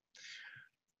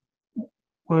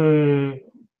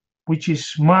 which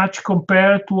is much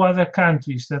compared to other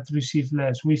countries that receive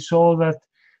less. We saw that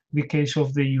the case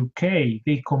of the UK,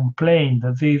 they complained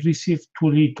that they received too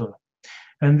little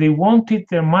and they wanted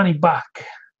their money back.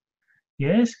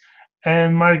 Yes,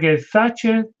 and Margaret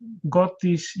Thatcher got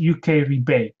this UK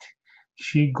rebate.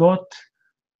 She got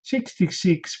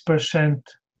 66%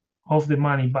 of the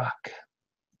money back.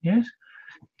 Yes,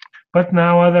 but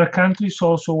now other countries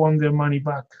also want their money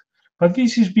back. But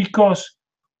this is because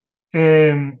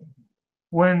when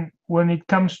it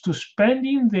comes to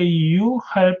spending, the EU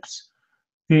helps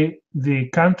the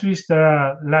countries that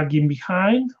are lagging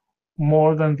behind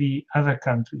more than the other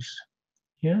countries.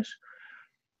 Yes,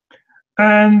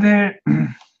 and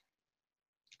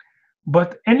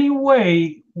but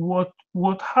anyway, what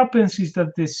happens is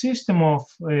that the system of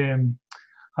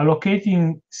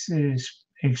allocating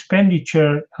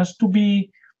expenditure has to be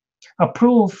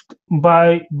approved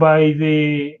by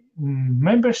the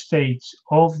member states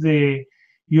of the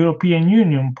European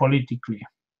Union politically.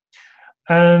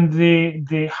 And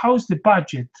how is the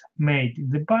budget made?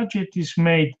 The budget is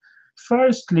made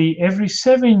firstly every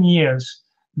 7 years.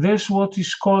 There's what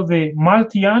is called the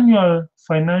multi-annual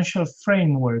financial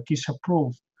framework is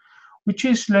approved, which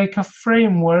is like a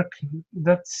framework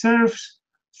that serves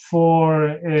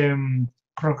for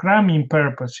programming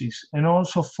purposes and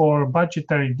also for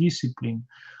budgetary discipline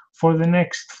for the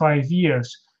next 5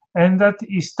 years, and that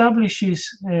establishes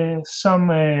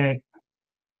some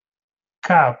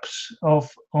caps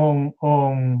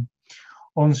on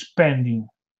spending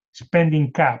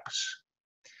caps.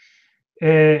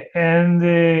 And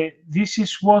this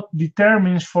is what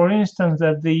determines, for instance,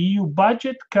 that the EU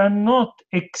budget cannot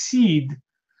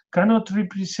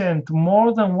represent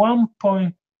more than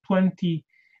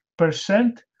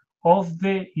 1.20% of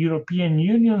the European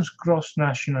Union's gross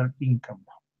national income.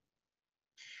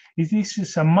 This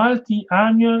is a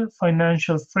multi-annual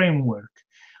financial framework.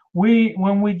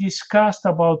 When we discussed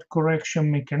about correction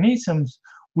mechanisms,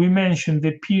 we mentioned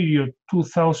the period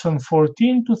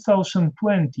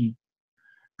 2014-2020,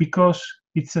 because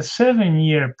it's a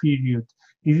 7-year period.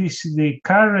 It is the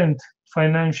current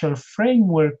financial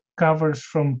framework covers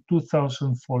from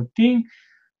 2014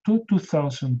 to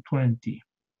 2020.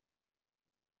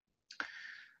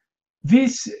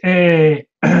 These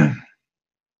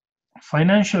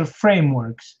financial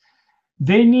frameworks,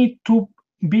 they need to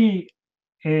be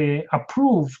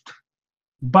approved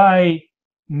by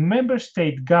member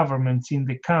state governments in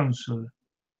the council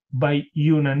by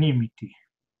unanimity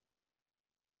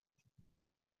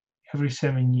every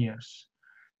 7 years.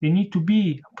 They need to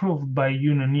be approved by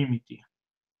unanimity.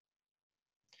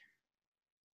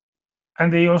 And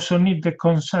they also need the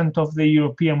consent of the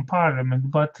European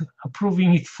Parliament, but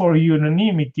approving it for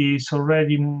unanimity is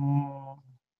already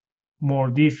more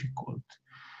difficult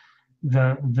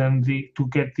than to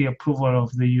get the approval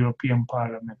of the European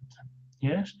Parliament.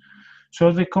 Yes.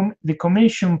 So the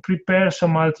Commission prepares a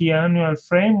multi-annual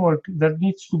framework that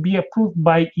needs to be approved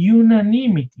by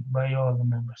unanimity by all the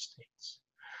member states.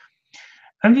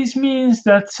 And this means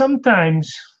that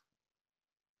sometimes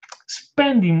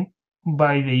spending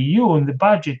by the EU and the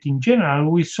budget in general,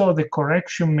 we saw the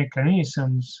correction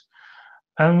mechanisms,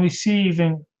 and we see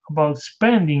even about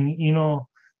spending,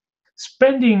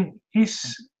 spending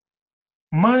is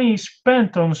money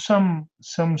spent on some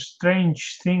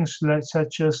strange things,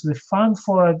 such as the Fund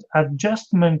for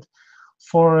Adjustment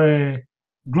for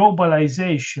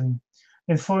Globalization.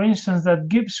 And for instance, that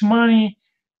gives money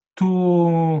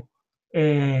to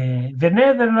the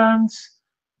Netherlands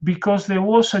because there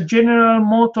was a General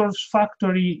Motors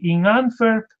factory in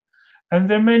Antwerp, and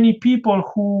there are many people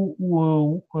who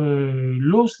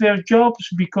lose their jobs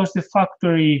because the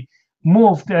factory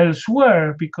moved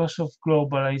elsewhere because of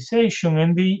globalization,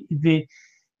 and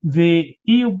the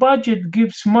EU budget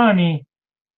gives money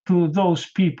to those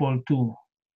people too.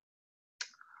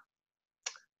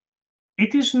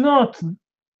 It is not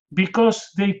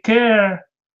because they care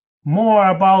more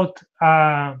about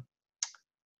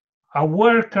a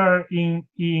worker in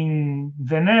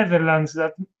the Netherlands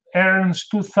that earns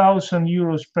 2,000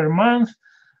 euros per month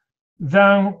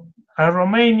than a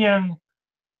Romanian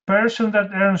person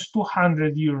that earns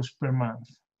 200 euros per month.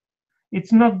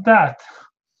 It's not that.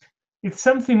 It's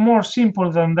something more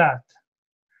simple than that.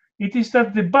 It is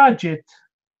that the budget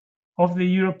of the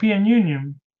European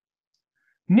Union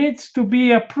needs to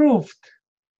be approved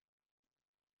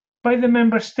by the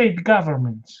member state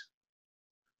governments.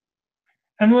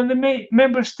 And when the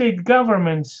member state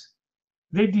governments,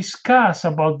 they discuss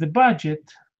about the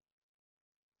budget,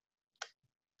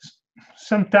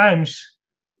 sometimes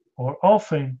or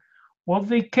often, what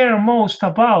they care most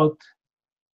about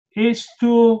is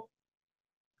to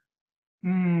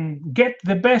get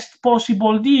the best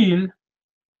possible deal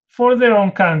for their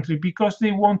own country, because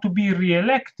they want to be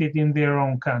re-elected in their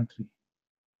own country.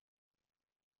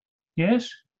 Yes?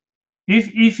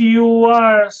 If you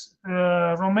are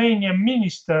a Romanian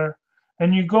minister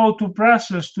and you go to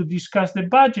Brussels to discuss the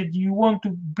budget, you want to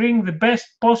bring the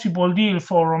best possible deal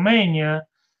for Romania,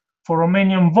 for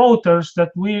Romanian voters,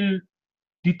 that will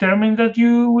determine that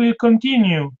you will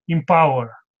continue in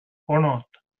power or not.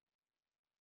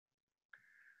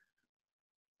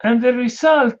 And the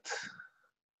result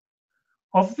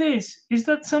of this is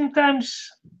that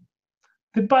sometimes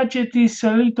the budget is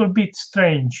a little bit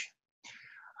strange.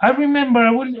 I remember,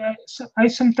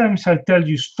 sometimes I tell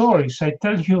you stories, I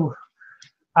tell you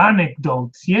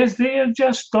anecdotes. Yes, they are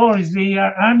just stories, they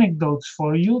are anecdotes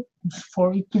for you,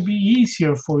 for it to be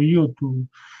easier for you to.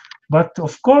 But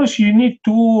of course, you need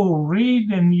to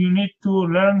read and you need to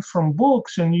learn from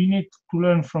books and you need to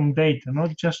learn from data,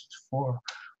 not just from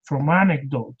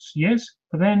anecdotes. Yes,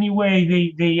 but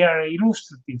anyway, they are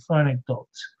illustrative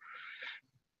anecdotes.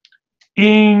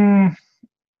 In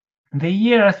the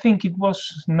year, I think it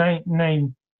was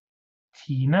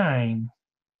 1999,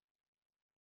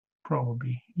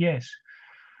 probably, yes.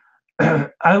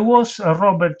 I was a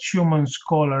Robert Schuman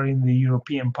Scholar in the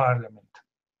European Parliament.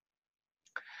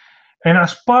 And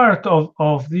as part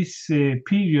of this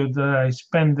period that I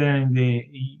spent there in the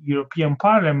European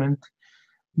Parliament,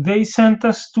 they sent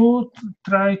us to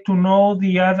try to know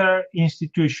the other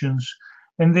institutions.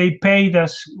 And they paid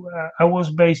us, I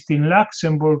was based in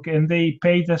Luxembourg, and they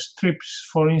paid us trips,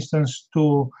 for instance,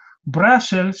 to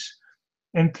Brussels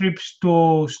and trips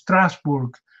to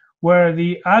Strasbourg, where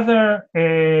the other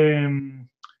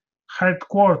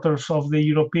headquarters of the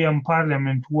European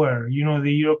Parliament were. You know,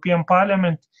 the European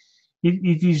Parliament,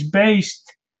 it is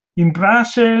based in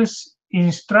Brussels,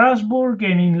 in Strasbourg,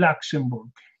 and in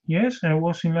Luxembourg. Yes, I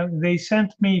was they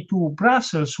sent me to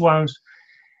Brussels once,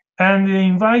 and they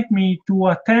invite me to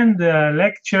attend a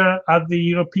lecture at the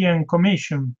European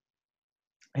Commission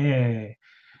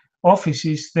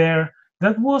offices there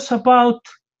that was about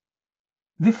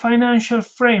the financial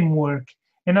framework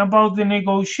and about the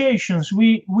negotiations.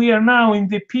 We are now in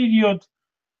the period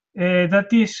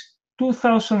that is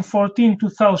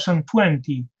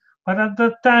 2014-2020, but at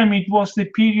that time it was the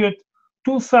period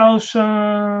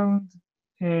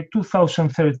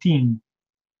 2013.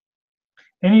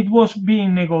 And it was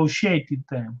being negotiated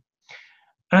then.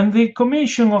 And the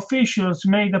Commission officials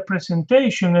made a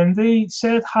presentation and they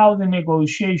said how the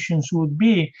negotiations would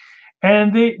be.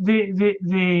 And they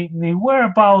were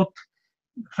about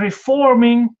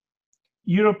reforming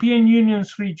European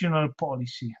Union's regional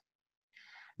policy.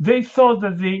 They thought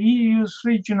that the EU's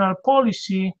regional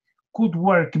policy could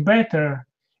work better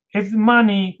if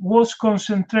money was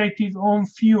concentrated on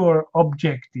fewer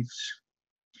objectives.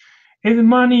 If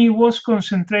money was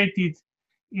concentrated,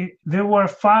 there were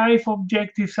 5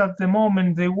 objectives at the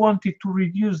moment, they wanted to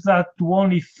reduce that to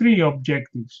only 3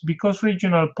 objectives, because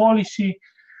regional policy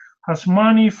has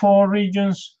money for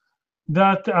regions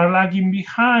that are lagging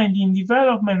behind in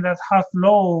development, that have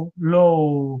low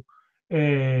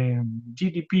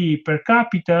GDP per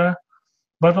capita,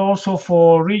 but also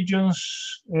for regions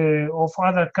of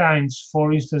other kinds,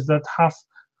 for instance, that have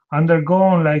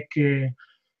undergone like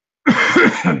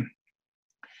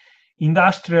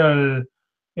industrial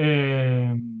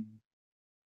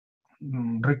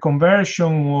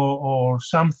reconversion or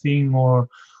something, or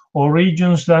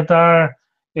regions that are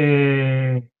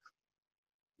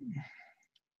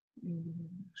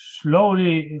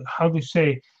slowly, how to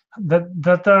say,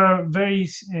 that are very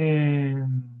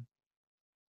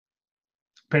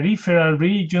peripheral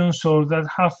regions, or that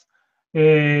have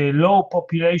low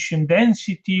population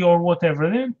density or whatever.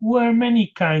 There were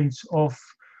many kinds of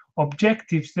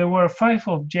objectives. There were 5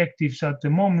 objectives at the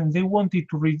moment. They wanted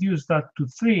to reduce that to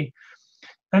 3,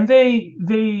 and they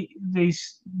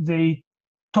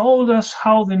told us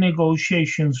how the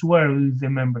negotiations were with the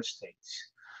member states.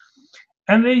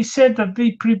 And they said that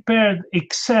they prepared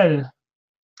Excel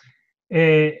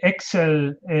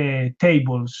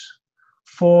tables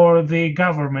for the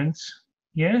governments,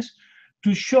 yes,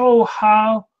 to show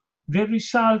how the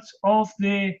results of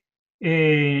the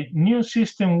new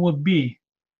system would be.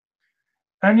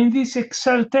 And in these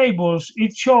Excel tables,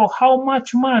 it showed how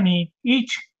much money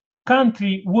each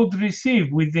country would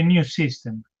receive with the new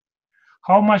system,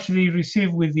 how much they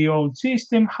received with the old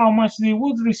system, how much they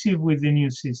would receive with the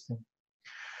new system.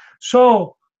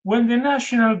 So when the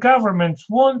national governments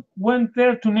went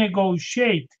there to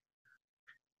negotiate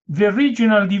the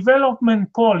regional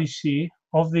development policy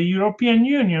of the European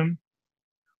Union,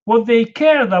 what they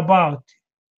cared about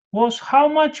was how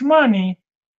much money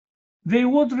they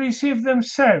would receive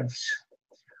themselves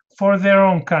for their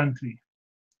own country.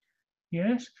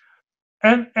 Yes,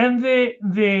 and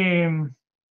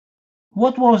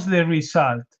what was the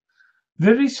result?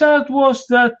 The result was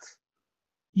that,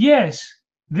 yes,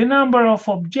 the number of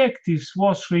objectives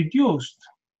was reduced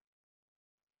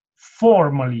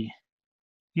formally,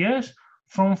 yes,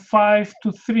 from 5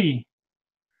 to 3.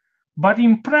 But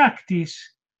in practice,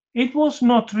 it was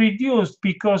not reduced,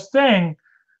 because then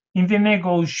in the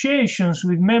negotiations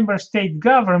with member state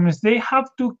governments, they have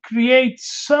to create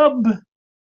sub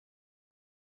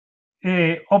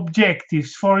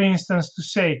objectives, for instance, to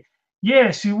say,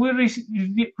 yes, we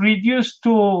reduce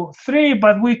to 3,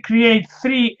 but we create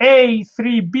 3A,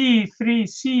 3B,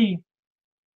 3C,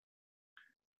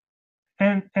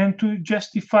 and to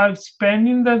justify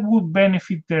spending that would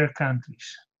benefit their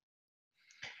countries.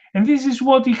 And this is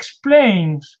what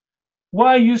explains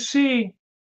why you see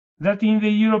that in the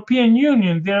European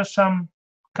Union, there are some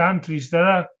countries that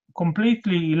are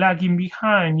completely lagging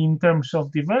behind in terms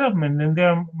of development, and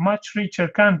there are much richer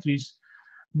countries.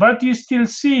 But you still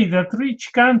see that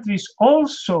rich countries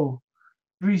also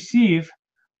receive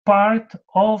part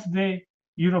of the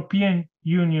European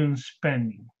Union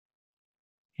spending.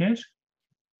 Yes?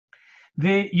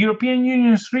 The European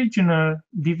Union's Regional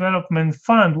Development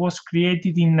Fund was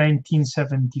created in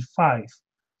 1975.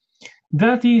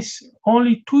 That is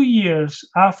only 2 years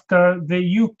after the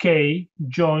UK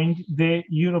joined the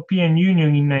European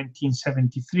Union in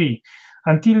 1973.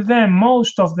 Until then,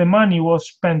 most of the money was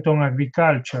spent on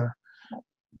agriculture.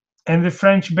 And the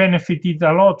French benefited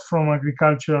a lot from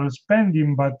agricultural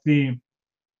spending, but the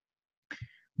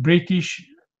British,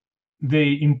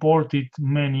 they imported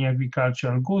many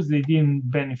agricultural goods. They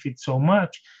didn't benefit so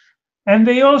much. And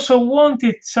they also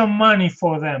wanted some money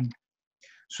for them.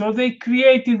 So they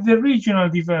created the Regional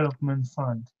Development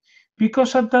Fund,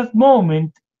 because at that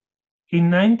moment, in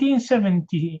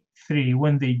 1973,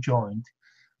 when they joined,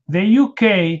 the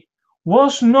UK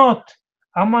was not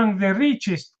among the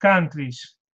richest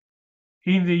countries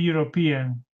in the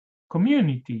European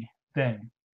community then,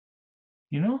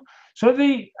 you know? So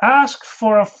they asked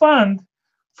for a fund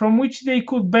from which they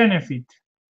could benefit.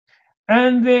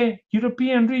 And the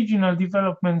European Regional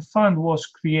Development Fund was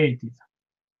created.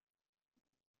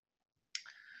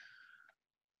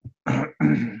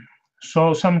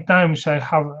 So sometimes I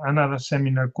have another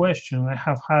seminar question, I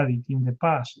have had it in the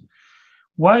past.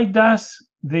 Why does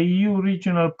the EU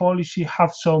regional policy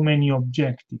have so many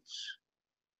objectives?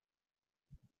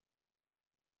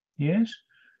 Yes?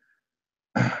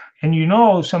 And you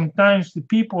know, sometimes the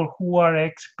people who are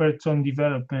experts on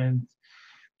development,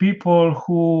 people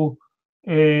who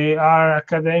are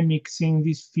academics in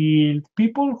this field,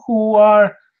 people who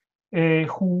are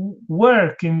who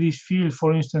work in this field,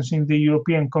 for instance, in the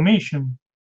European Commission,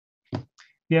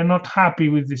 they are not happy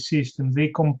with the system. They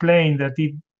complain that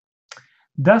it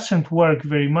doesn't work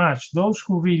very much. Those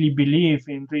who really believe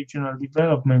in regional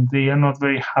development, they are not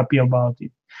very happy about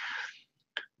it.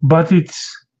 But it's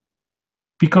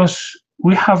because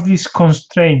we have these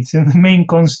constraints, and the main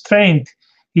constraint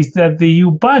is that the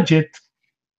EU budget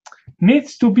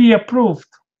needs to be approved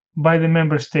by the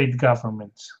member state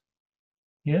governments.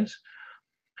 Yes?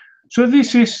 So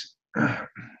this is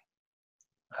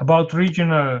about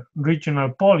regional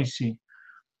policy.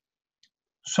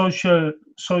 Social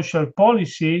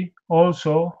policy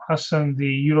also has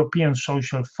the European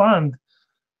Social Fund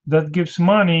that gives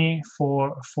money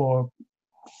for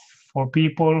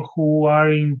people who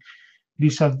are in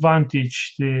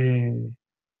disadvantaged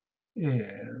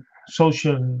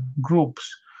social groups.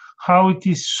 How it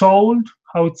is sold,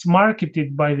 how it's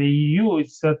marketed by the EU,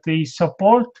 is that they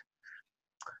support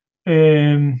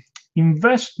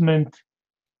investment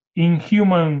in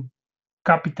human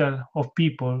capital of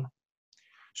people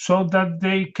so that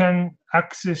they can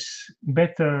access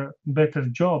better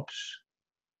jobs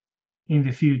in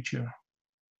the future.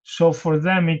 So for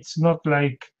them, it's not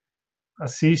like a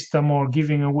system or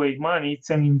giving away money. It's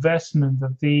an investment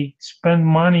that they spend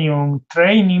money on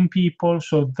training people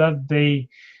so that they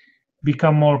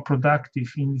become more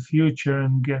productive in the future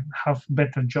and have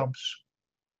better jobs.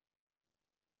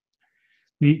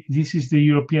 This is the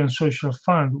European Social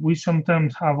Fund. We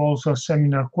sometimes have also a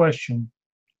seminar question.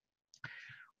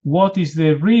 What is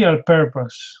the real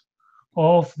purpose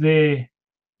of the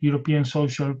European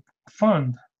Social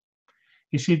Fund?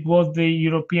 Is it what the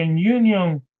European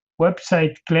Union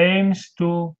website claims,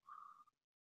 to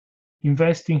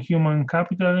invest in human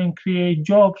capital and create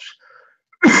jobs?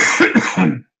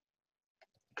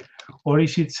 Or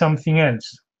is it something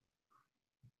else?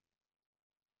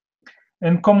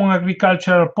 And common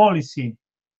agricultural policy.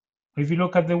 If you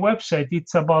look at the website,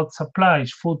 it's about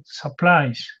supplies, food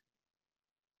supplies.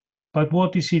 But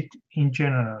what is it in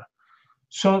general?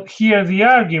 So here the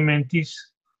argument is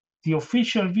the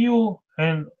official view,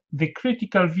 and the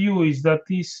critical view is that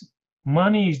this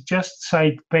money is just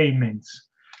side payments.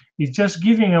 It's just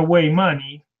giving away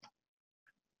money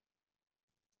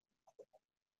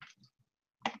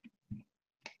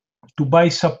to buy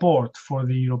support for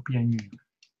the European Union.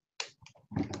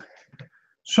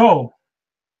 So,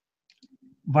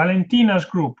 Valentina's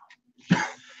group.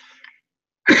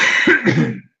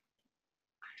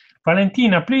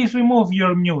 Valentina, please remove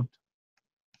your mute.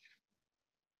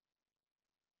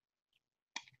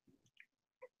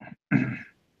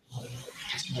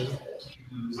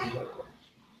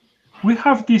 We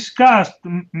have discussed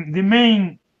the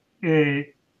main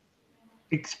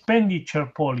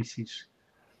expenditure policies,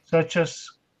 such as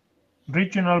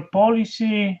regional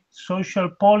policy, social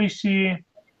policy,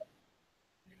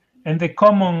 and the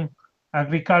common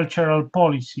agricultural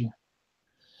policy.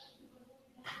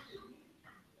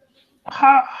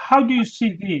 How do you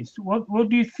see this? What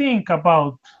do you think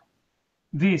about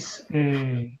these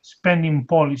spending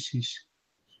policies?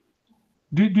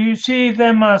 Do you see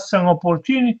them as an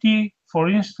opportunity, for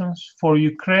instance, for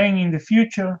Ukraine in the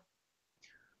future?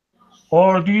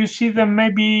 Or do you see them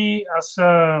maybe as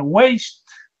a waste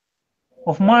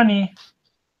of money?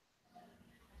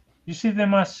 You see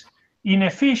them as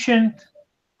inefficient,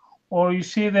 or you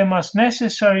see them as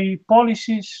necessary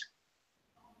policies?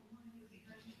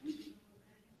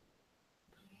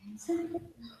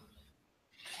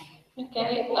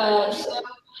 Okay, so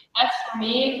as for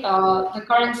me, the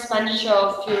current expenditure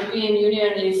of European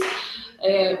Union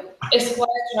is quite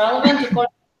relevant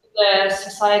according to the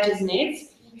society's needs.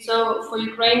 So for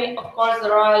Ukraine, of course,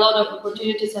 there are a lot of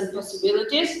opportunities and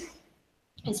possibilities,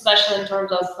 especially in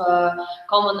terms of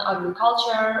common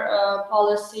agriculture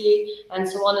policy and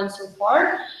so on and so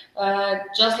forth.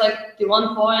 Just like the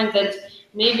one point that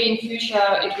maybe in future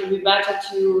it will be better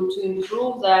to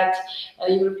improve that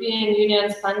European Union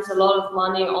spends a lot of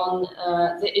money on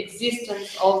the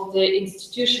existence of the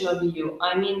institution of the EU.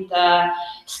 I mean the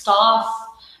staff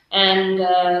and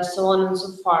so on and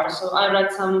so forth. So I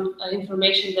read some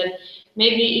information that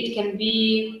maybe it can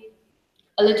be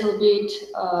a little bit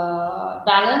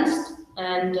balanced,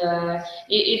 and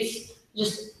it's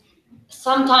just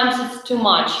sometimes it's too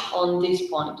much on this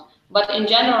point. But in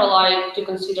general, I do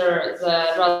consider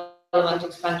the relevant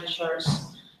expenditures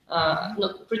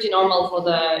pretty normal for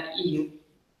the EU.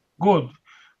 Good.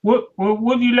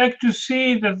 Would you like to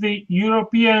see that the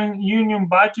European Union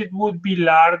budget would be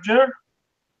larger?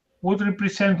 Would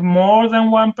represent more than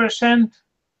 1%?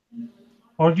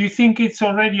 Or do you think it's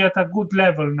already at a good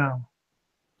level now?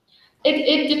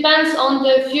 It depends on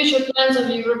the future plans of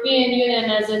the European Union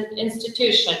as an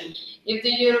institution. If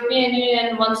the European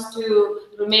Union wants to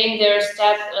remain their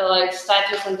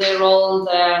status and their role in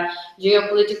the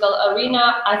geopolitical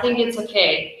arena, I think it's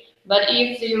okay. But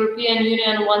if the European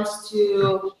Union wants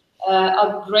to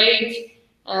upgrade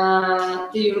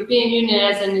the European Union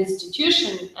as an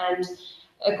institution, and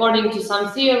according to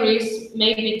some theories,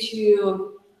 maybe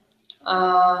to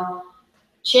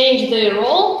change their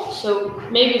role, so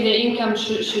maybe the income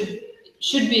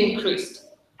should be increased.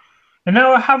 And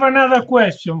now I have another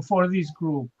question for this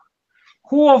group.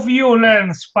 Who of you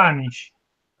learned Spanish?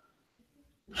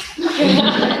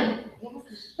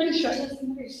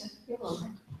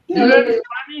 You learn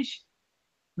Spanish?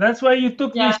 That's why you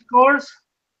took this course?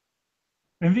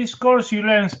 In this course you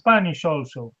learn Spanish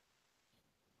also.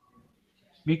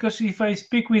 Because if I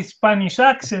speak with Spanish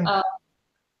accent,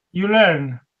 you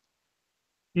learn.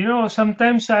 You know,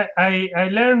 sometimes I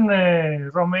learn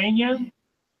Romanian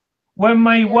when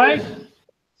my wife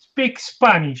speaks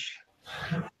Spanish.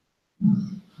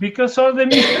 Because all the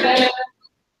mistakes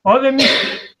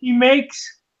he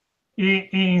makes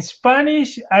in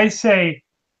Spanish, I say,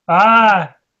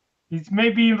 it's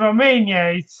maybe in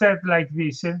Romania it's said like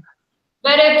this.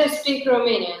 Better to speak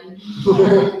Romanian.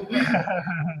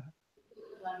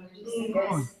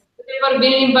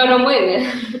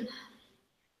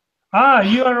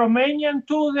 You are Romanian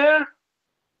too there?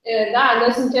 Da,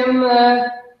 noi suntem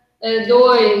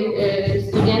doi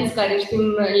studenți care știm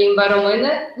limba română.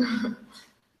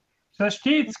 Să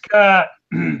știți că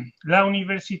la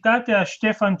Universitatea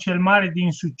Ștefan cel Mare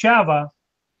din Suceava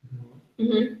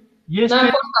este... N-am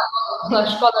fost la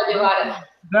școala de vară.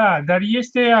 Da, dar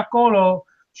este acolo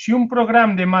și un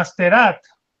program de masterat,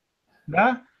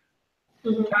 da?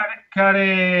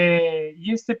 Care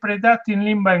este predat în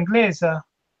limba engleză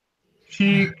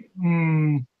și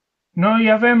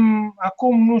noi avem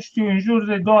acum, nu știu, în jur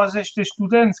de 20 de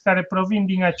studenți care provin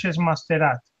din acest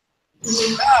masterat.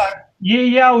 Dar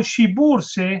ei iau și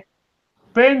burse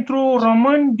pentru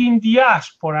români din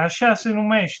diaspora, așa se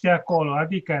numește acolo,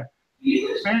 adică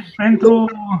pentru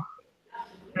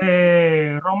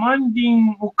români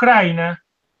din Ucraina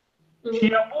și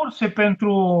ia burse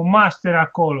pentru master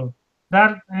acolo.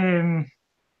 Dar,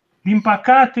 din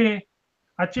păcate,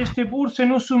 aceste burse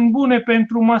nu sunt bune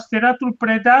pentru masteratul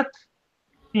predat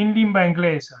în limba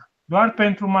engleză, doar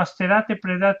pentru masterate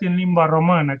predate în limba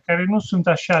română, care nu sunt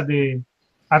așa de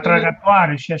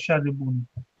atragătoare și așa de bune.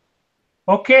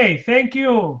 Ok, thank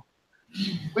you.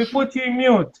 We put you in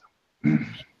mute.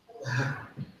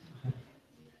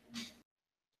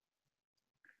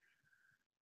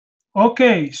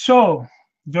 Okay, so,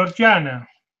 Georgiana,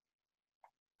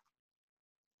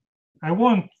 I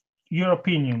want your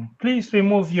opinion. Please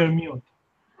remove your mute.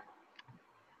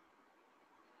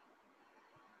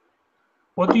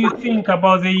 What do you think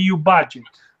about the EU budget?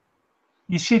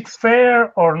 Is it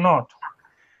fair or not?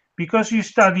 Because you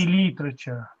study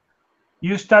literature,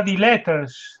 you study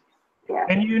letters,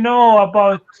 and you know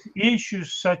about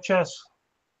issues such as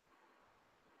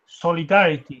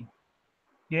solidarity,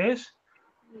 yes?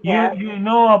 You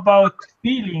know about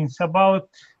feelings, about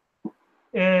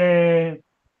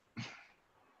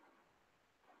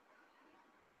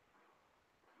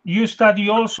you study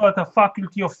also at the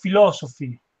Faculty of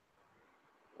Philosophy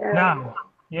now,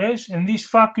 yes? And these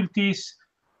faculties,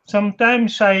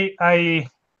 sometimes I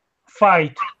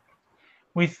fight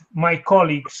with my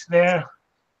colleagues there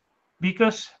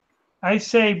because I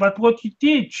say, but what you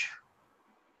teach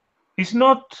is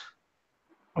not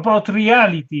about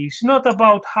reality. It's not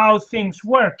about how things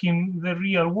work in the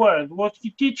real world. What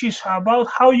you teach is about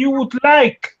how you would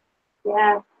like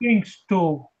things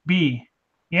to be,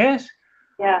 yes?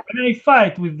 Yeah. And I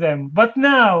fight with them. But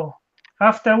now,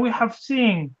 after we have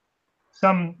seen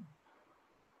some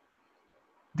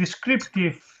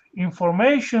descriptive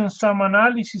information, some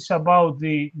analysis about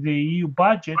the EU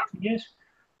budget, yes,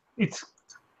 it's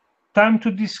time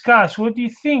to discuss. What do you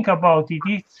think about it?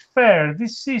 It's fair,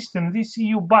 this system, this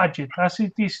EU budget as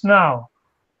it is now.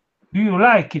 Do you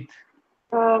like it?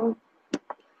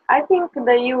 I think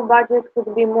the EU budget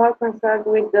could be more concerned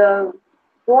with the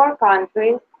poor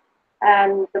countries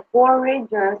and the poor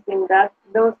regions in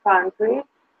those countries.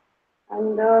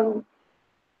 And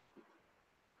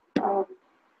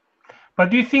but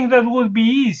do you think that would be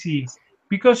easy?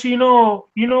 Because you know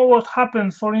what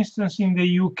happened, for instance, in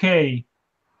the UK.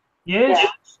 Yes,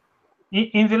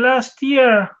 in the last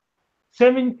year,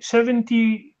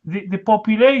 the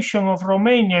population of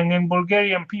Romanian and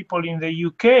Bulgarian people in the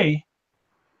UK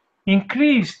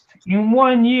increased in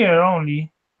 1 year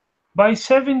only by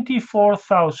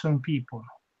 74,000 people.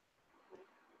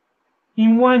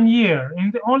 in 1 year.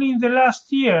 Only in the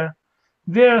last year,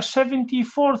 there are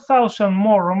 74,000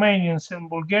 more Romanians and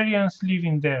Bulgarians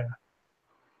living there.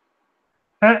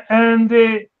 And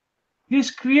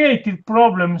this created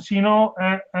problems, you know,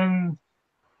 and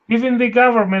even the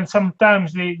government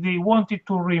sometimes they wanted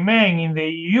to remain in the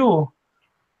EU,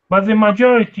 but the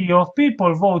majority of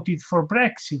people voted for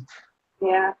Brexit.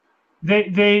 Yeah.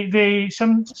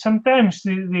 Sometimes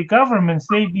the governments,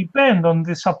 they depend on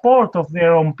the support of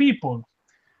their own people.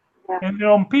 Yeah. And their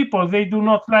own people, they do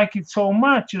not like it so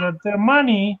much that their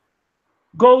money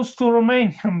goes to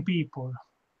Romanian people.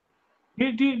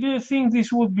 Do you think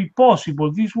this would be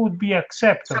possible? This would be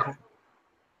acceptable?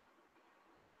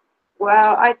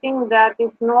 Well, I think that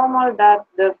it's normal that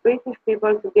the British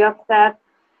people to be upset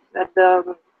that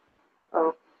the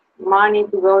money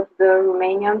to go to the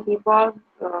Romanian people.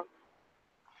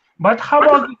 But how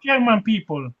about the German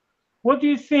people? What do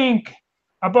you think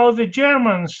about the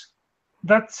Germans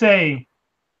that say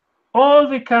all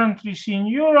the countries in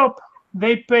Europe,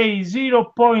 they pay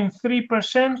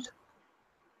 0.3%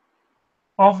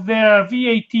 of their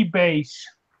VAT base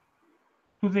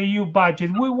to the EU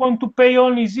budget? We want to pay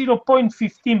only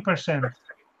 0.15%.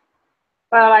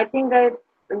 Well, I think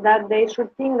that they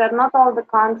should think that not all the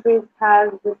countries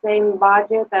have the same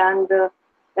budget, and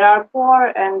there are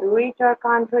poor and richer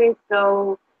countries,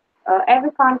 so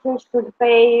every country should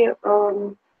pay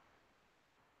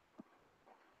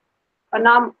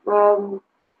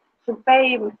should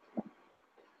pay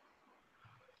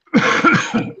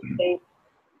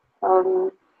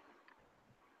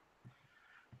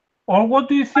or what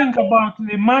do you think about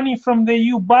the money from the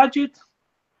EU budget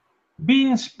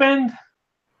being spent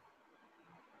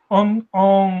on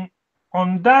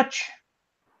Dutch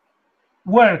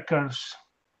workers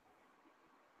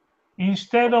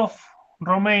instead of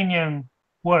Romanian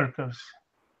workers?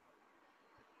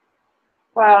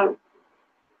 Well,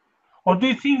 or do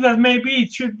you think that maybe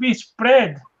it should be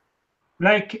spread,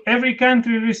 like every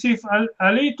country receives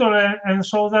a little, and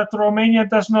so that Romania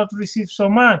does not receive so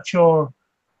much? Or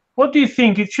what do you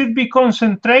think? It should be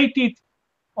concentrated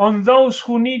on those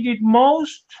who need it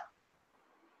most,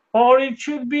 or it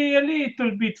should be a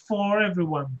little bit for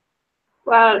everyone?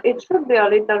 Well, it should be a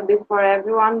little bit for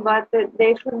everyone, but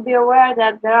they should be aware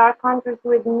that there are countries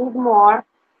which need more,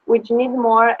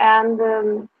 and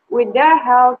with their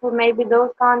help, maybe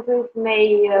those countries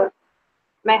may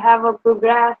have a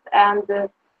progress and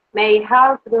may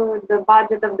help the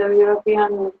budget of the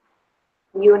European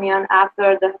Union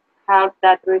after the help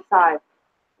that resides.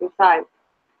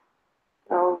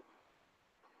 So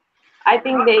I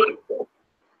think they.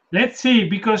 Let's see,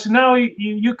 because now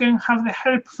you can have the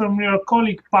help from your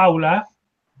colleague Paula.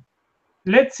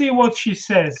 Let's see what she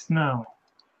says now.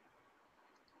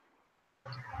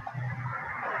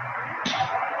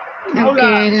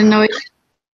 Okay, I don't know.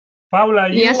 Paula,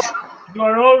 Yes. You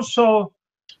are also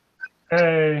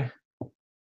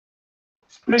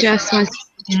specialized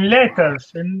in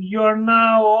letters, and you are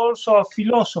now also a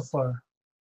philosopher.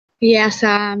 Yes,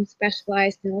 I'm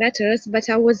specialized in letters, but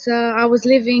I was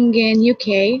living in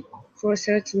UK for a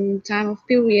certain time of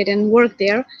period and worked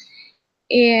there,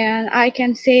 and I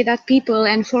can say that people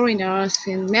and foreigners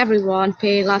and everyone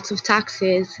pay lots of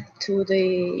taxes to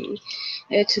the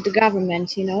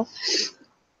government, you know.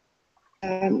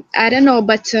 I don't know,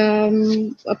 but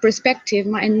a perspective,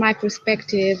 in my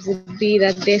perspective, would be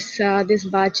that this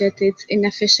budget is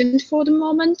inefficient for the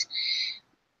moment.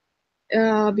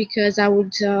 Because I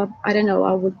would, I don't know,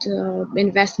 I would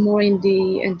invest more in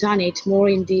and donate more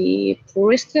in the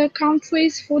poorest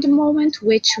countries for the moment,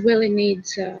 which really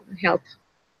needs help.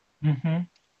 Mm-hmm.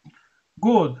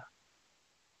 Good.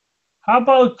 How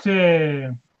about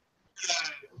the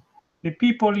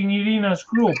people in Irina's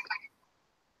group?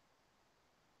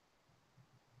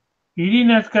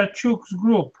 Irina Tkachuk's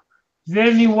group. Is there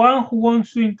anyone who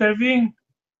wants to intervene?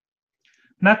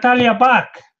 Natalia Bach.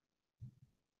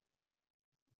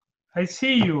 I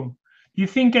see you. You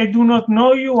think I do not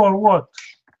know you or what?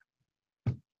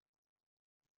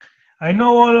 I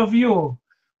know all of you,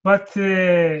 but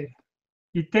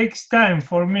it takes time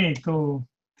for me to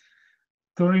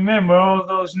remember all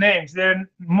those names. There are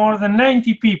more than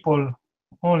 90 people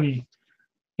only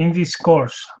in this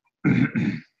course.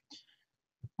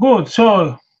 Good,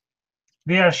 so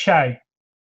they are shy.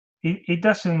 It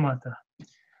doesn't matter.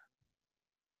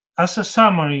 As a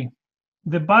summary,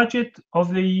 the budget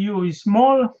of the EU is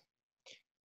small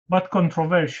but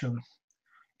controversial.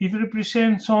 It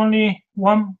represents only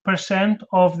 1%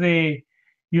 of the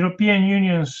European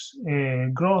Union's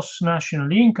gross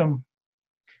national income,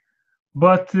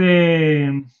 but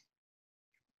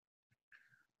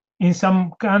in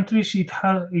some countries it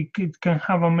can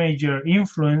have a major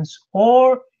influence,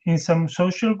 or in some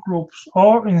social groups,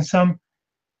 or in some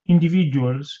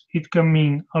individuals, it can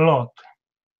mean a lot.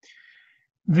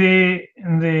 The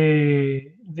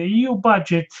EU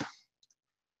budget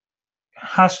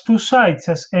has two sides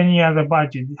as any other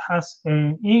budget. It has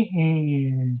an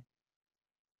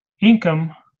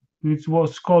income, which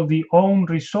was called the own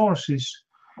resources,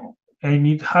 and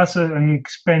it has an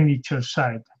expenditure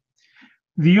side.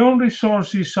 The own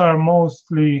resources are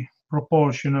mostly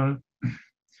proportional,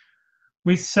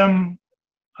 with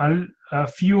a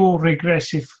few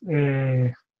regressive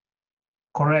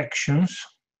corrections.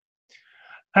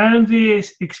 And the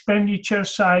expenditure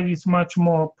side is much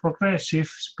more progressive,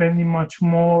 spending much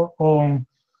more on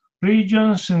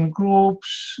regions and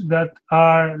groups that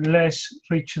are less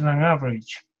rich than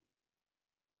average.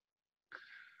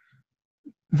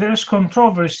 There's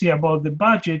controversy about the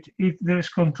budget. If there's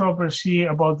controversy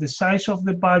about the size of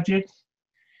the budget,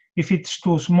 if it's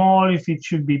too small, if it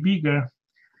should be bigger.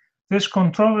 There's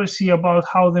controversy about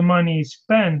how the money is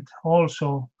spent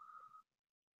also.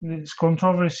 There's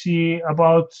controversy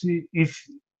about if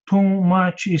too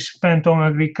much is spent on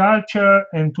agriculture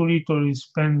and too little is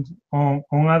spent on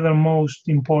other most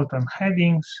important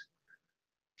headings.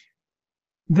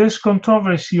 There's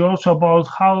controversy also about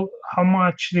how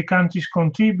much the countries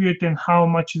contribute and how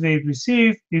much they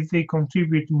receive, if they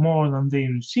contribute more than they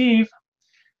receive.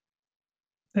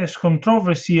 There's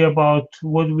controversy about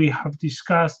what we have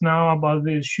discussed now, about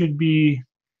there should be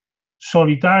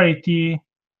solidarity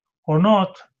or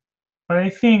not. But I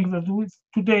think that with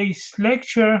today's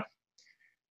lecture,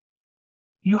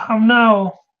 you have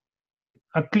now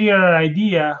a clearer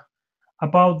idea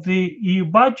about the EU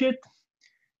budget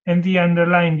and the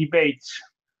underlying debates.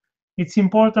 It's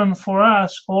important for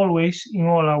us always in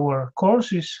all our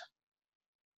courses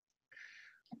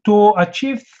to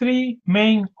achieve three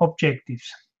main objectives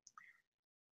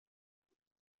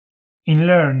in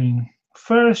learning.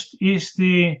 First is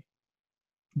the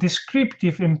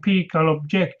descriptive empirical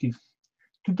objective.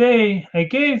 Today, I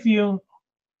gave you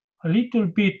a little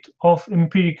bit of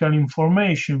empirical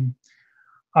information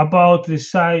about the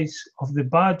size of the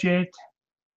budget,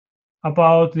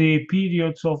 about the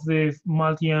periods of the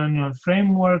multi-annual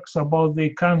frameworks, about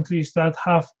the countries that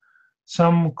have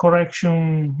some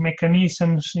correction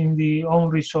mechanisms in the own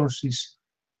resources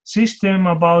system,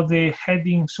 about the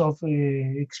headings of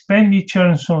expenditure,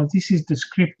 and so on. This is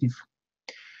descriptive.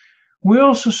 We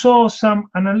also saw some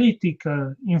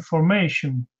analytical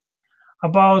information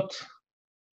about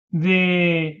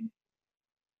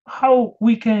how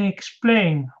we can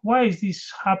explain why is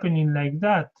this happening like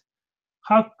that.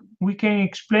 How we can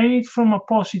explain it from a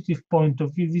positive point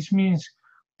of view. This means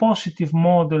positive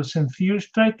models and theories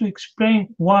try to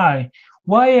explain why.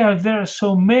 Why are there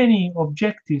so many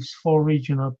objectives for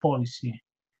regional policy?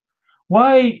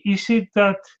 Why is it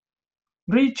that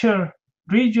richer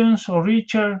regions or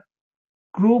richer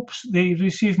groups, they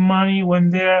receive money when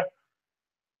they're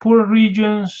poor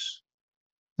regions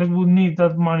that would need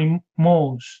that money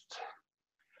most?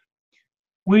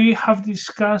 We have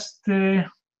discussed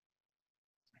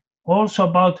also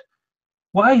about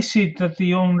why is it that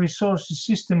the own resources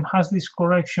system has these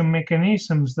correction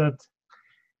mechanisms that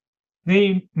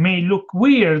they may look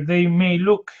weird, they may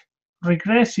look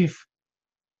regressive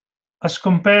as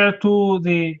compared to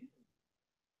the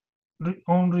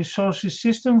own resources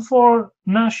system for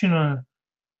national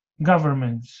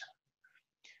governments.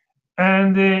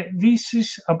 And this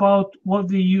is about what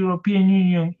the European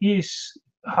Union is,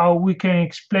 how we can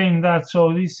explain that.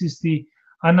 So this is the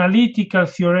analytical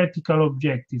theoretical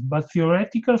objective, but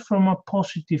theoretical from a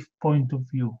positive point of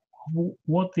view,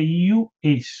 what the EU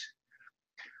is.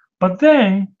 But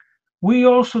then we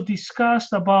also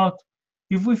discussed about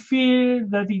if we feel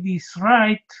that it is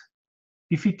right,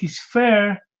 if it is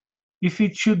fair, if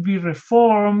it should be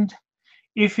reformed,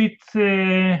 if it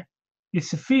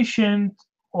is efficient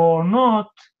or not,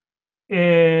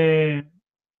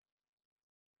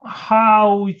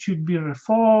 how it should be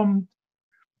reformed.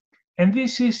 And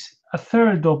this is a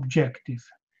third objective.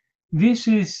 This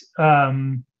is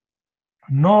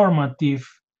normative,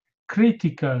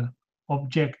 critical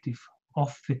objective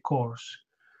of the course.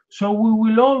 So we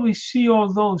will always see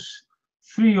all those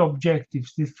three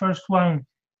objectives. The first one,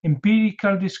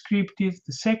 empirical, descriptive.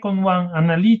 The second one,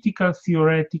 analytical,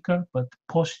 theoretical, but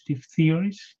positive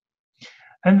theories.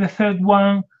 And the third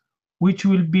one, which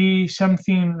will be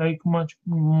something like much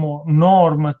more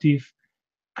normative,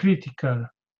 critical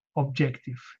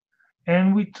objective.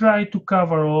 And we try to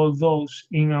cover all those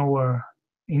in our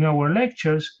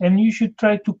lectures, and you should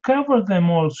try to cover them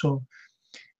also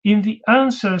in the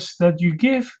answers that you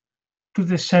give to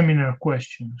the seminar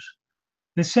questions.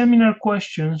 The seminar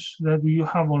questions that you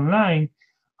have online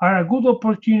are a good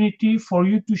opportunity for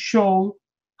you to show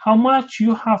how much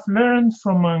you have learned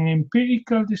from an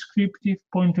empirical descriptive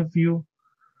point of view,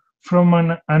 from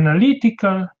an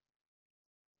analytical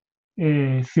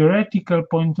theoretical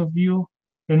point of view,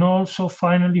 and also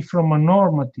finally from a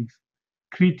normative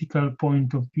critical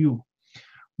point of view.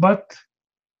 But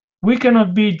we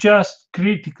cannot be just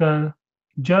critical,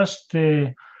 just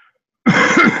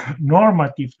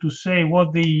normative to say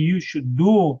what the EU should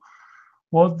do,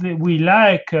 what we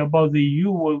like about the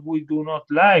EU, what we do not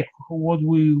like, what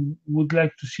we would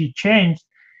like to see changed,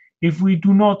 if we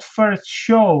do not first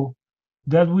show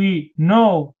that we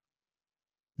know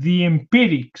the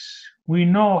empirics, we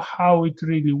know how it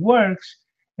really works,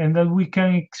 and that we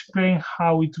can explain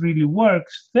how it really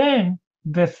works. Then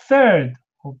the third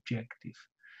objective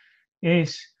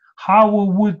is how we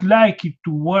would like it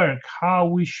to work, how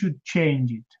we should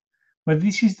change it. But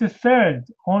this is the third,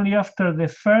 only after the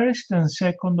first and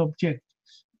second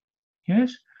objectives.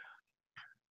 Yes?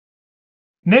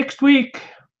 Next week,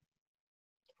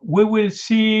 we will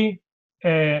see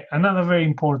another very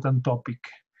important topic,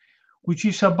 which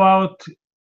is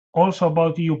also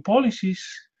about EU policies,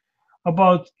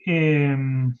 about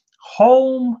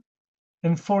home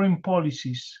and foreign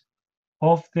policies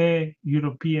of the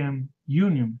European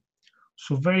Union.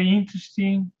 So very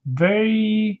interesting,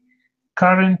 very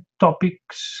current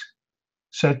topics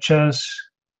such as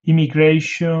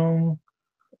immigration,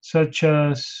 such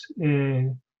as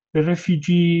the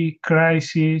refugee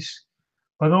crisis,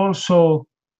 but also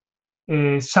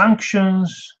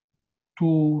sanctions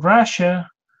to Russia,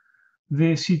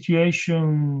 the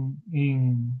situation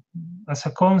as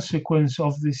a consequence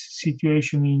of this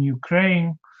situation in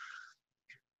Ukraine.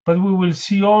 But we will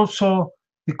see also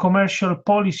the commercial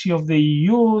policy of the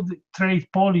EU, the trade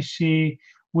policy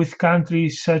with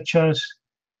countries such as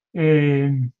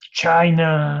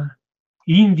China,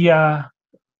 India,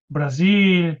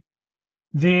 Brazil,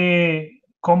 the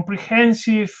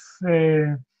comprehensive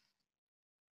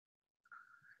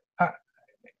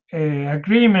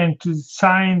agreement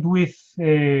signed with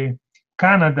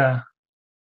Canada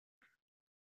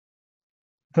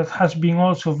that has been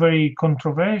also very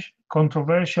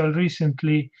controversial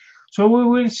recently. So we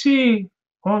will see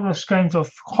all those kinds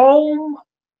of home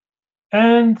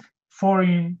and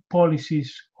foreign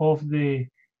policies of the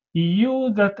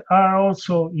EU that are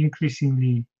also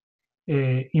increasingly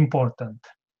important.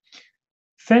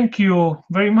 Thank you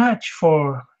very much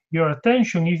for your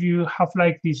attention. If you have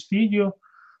liked this video,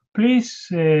 please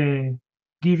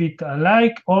give it a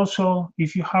like. Also,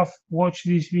 if you have watched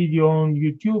this video on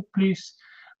YouTube, please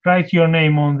write your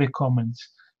name on the comments.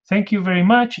 Thank you very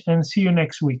much and see you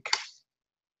next week.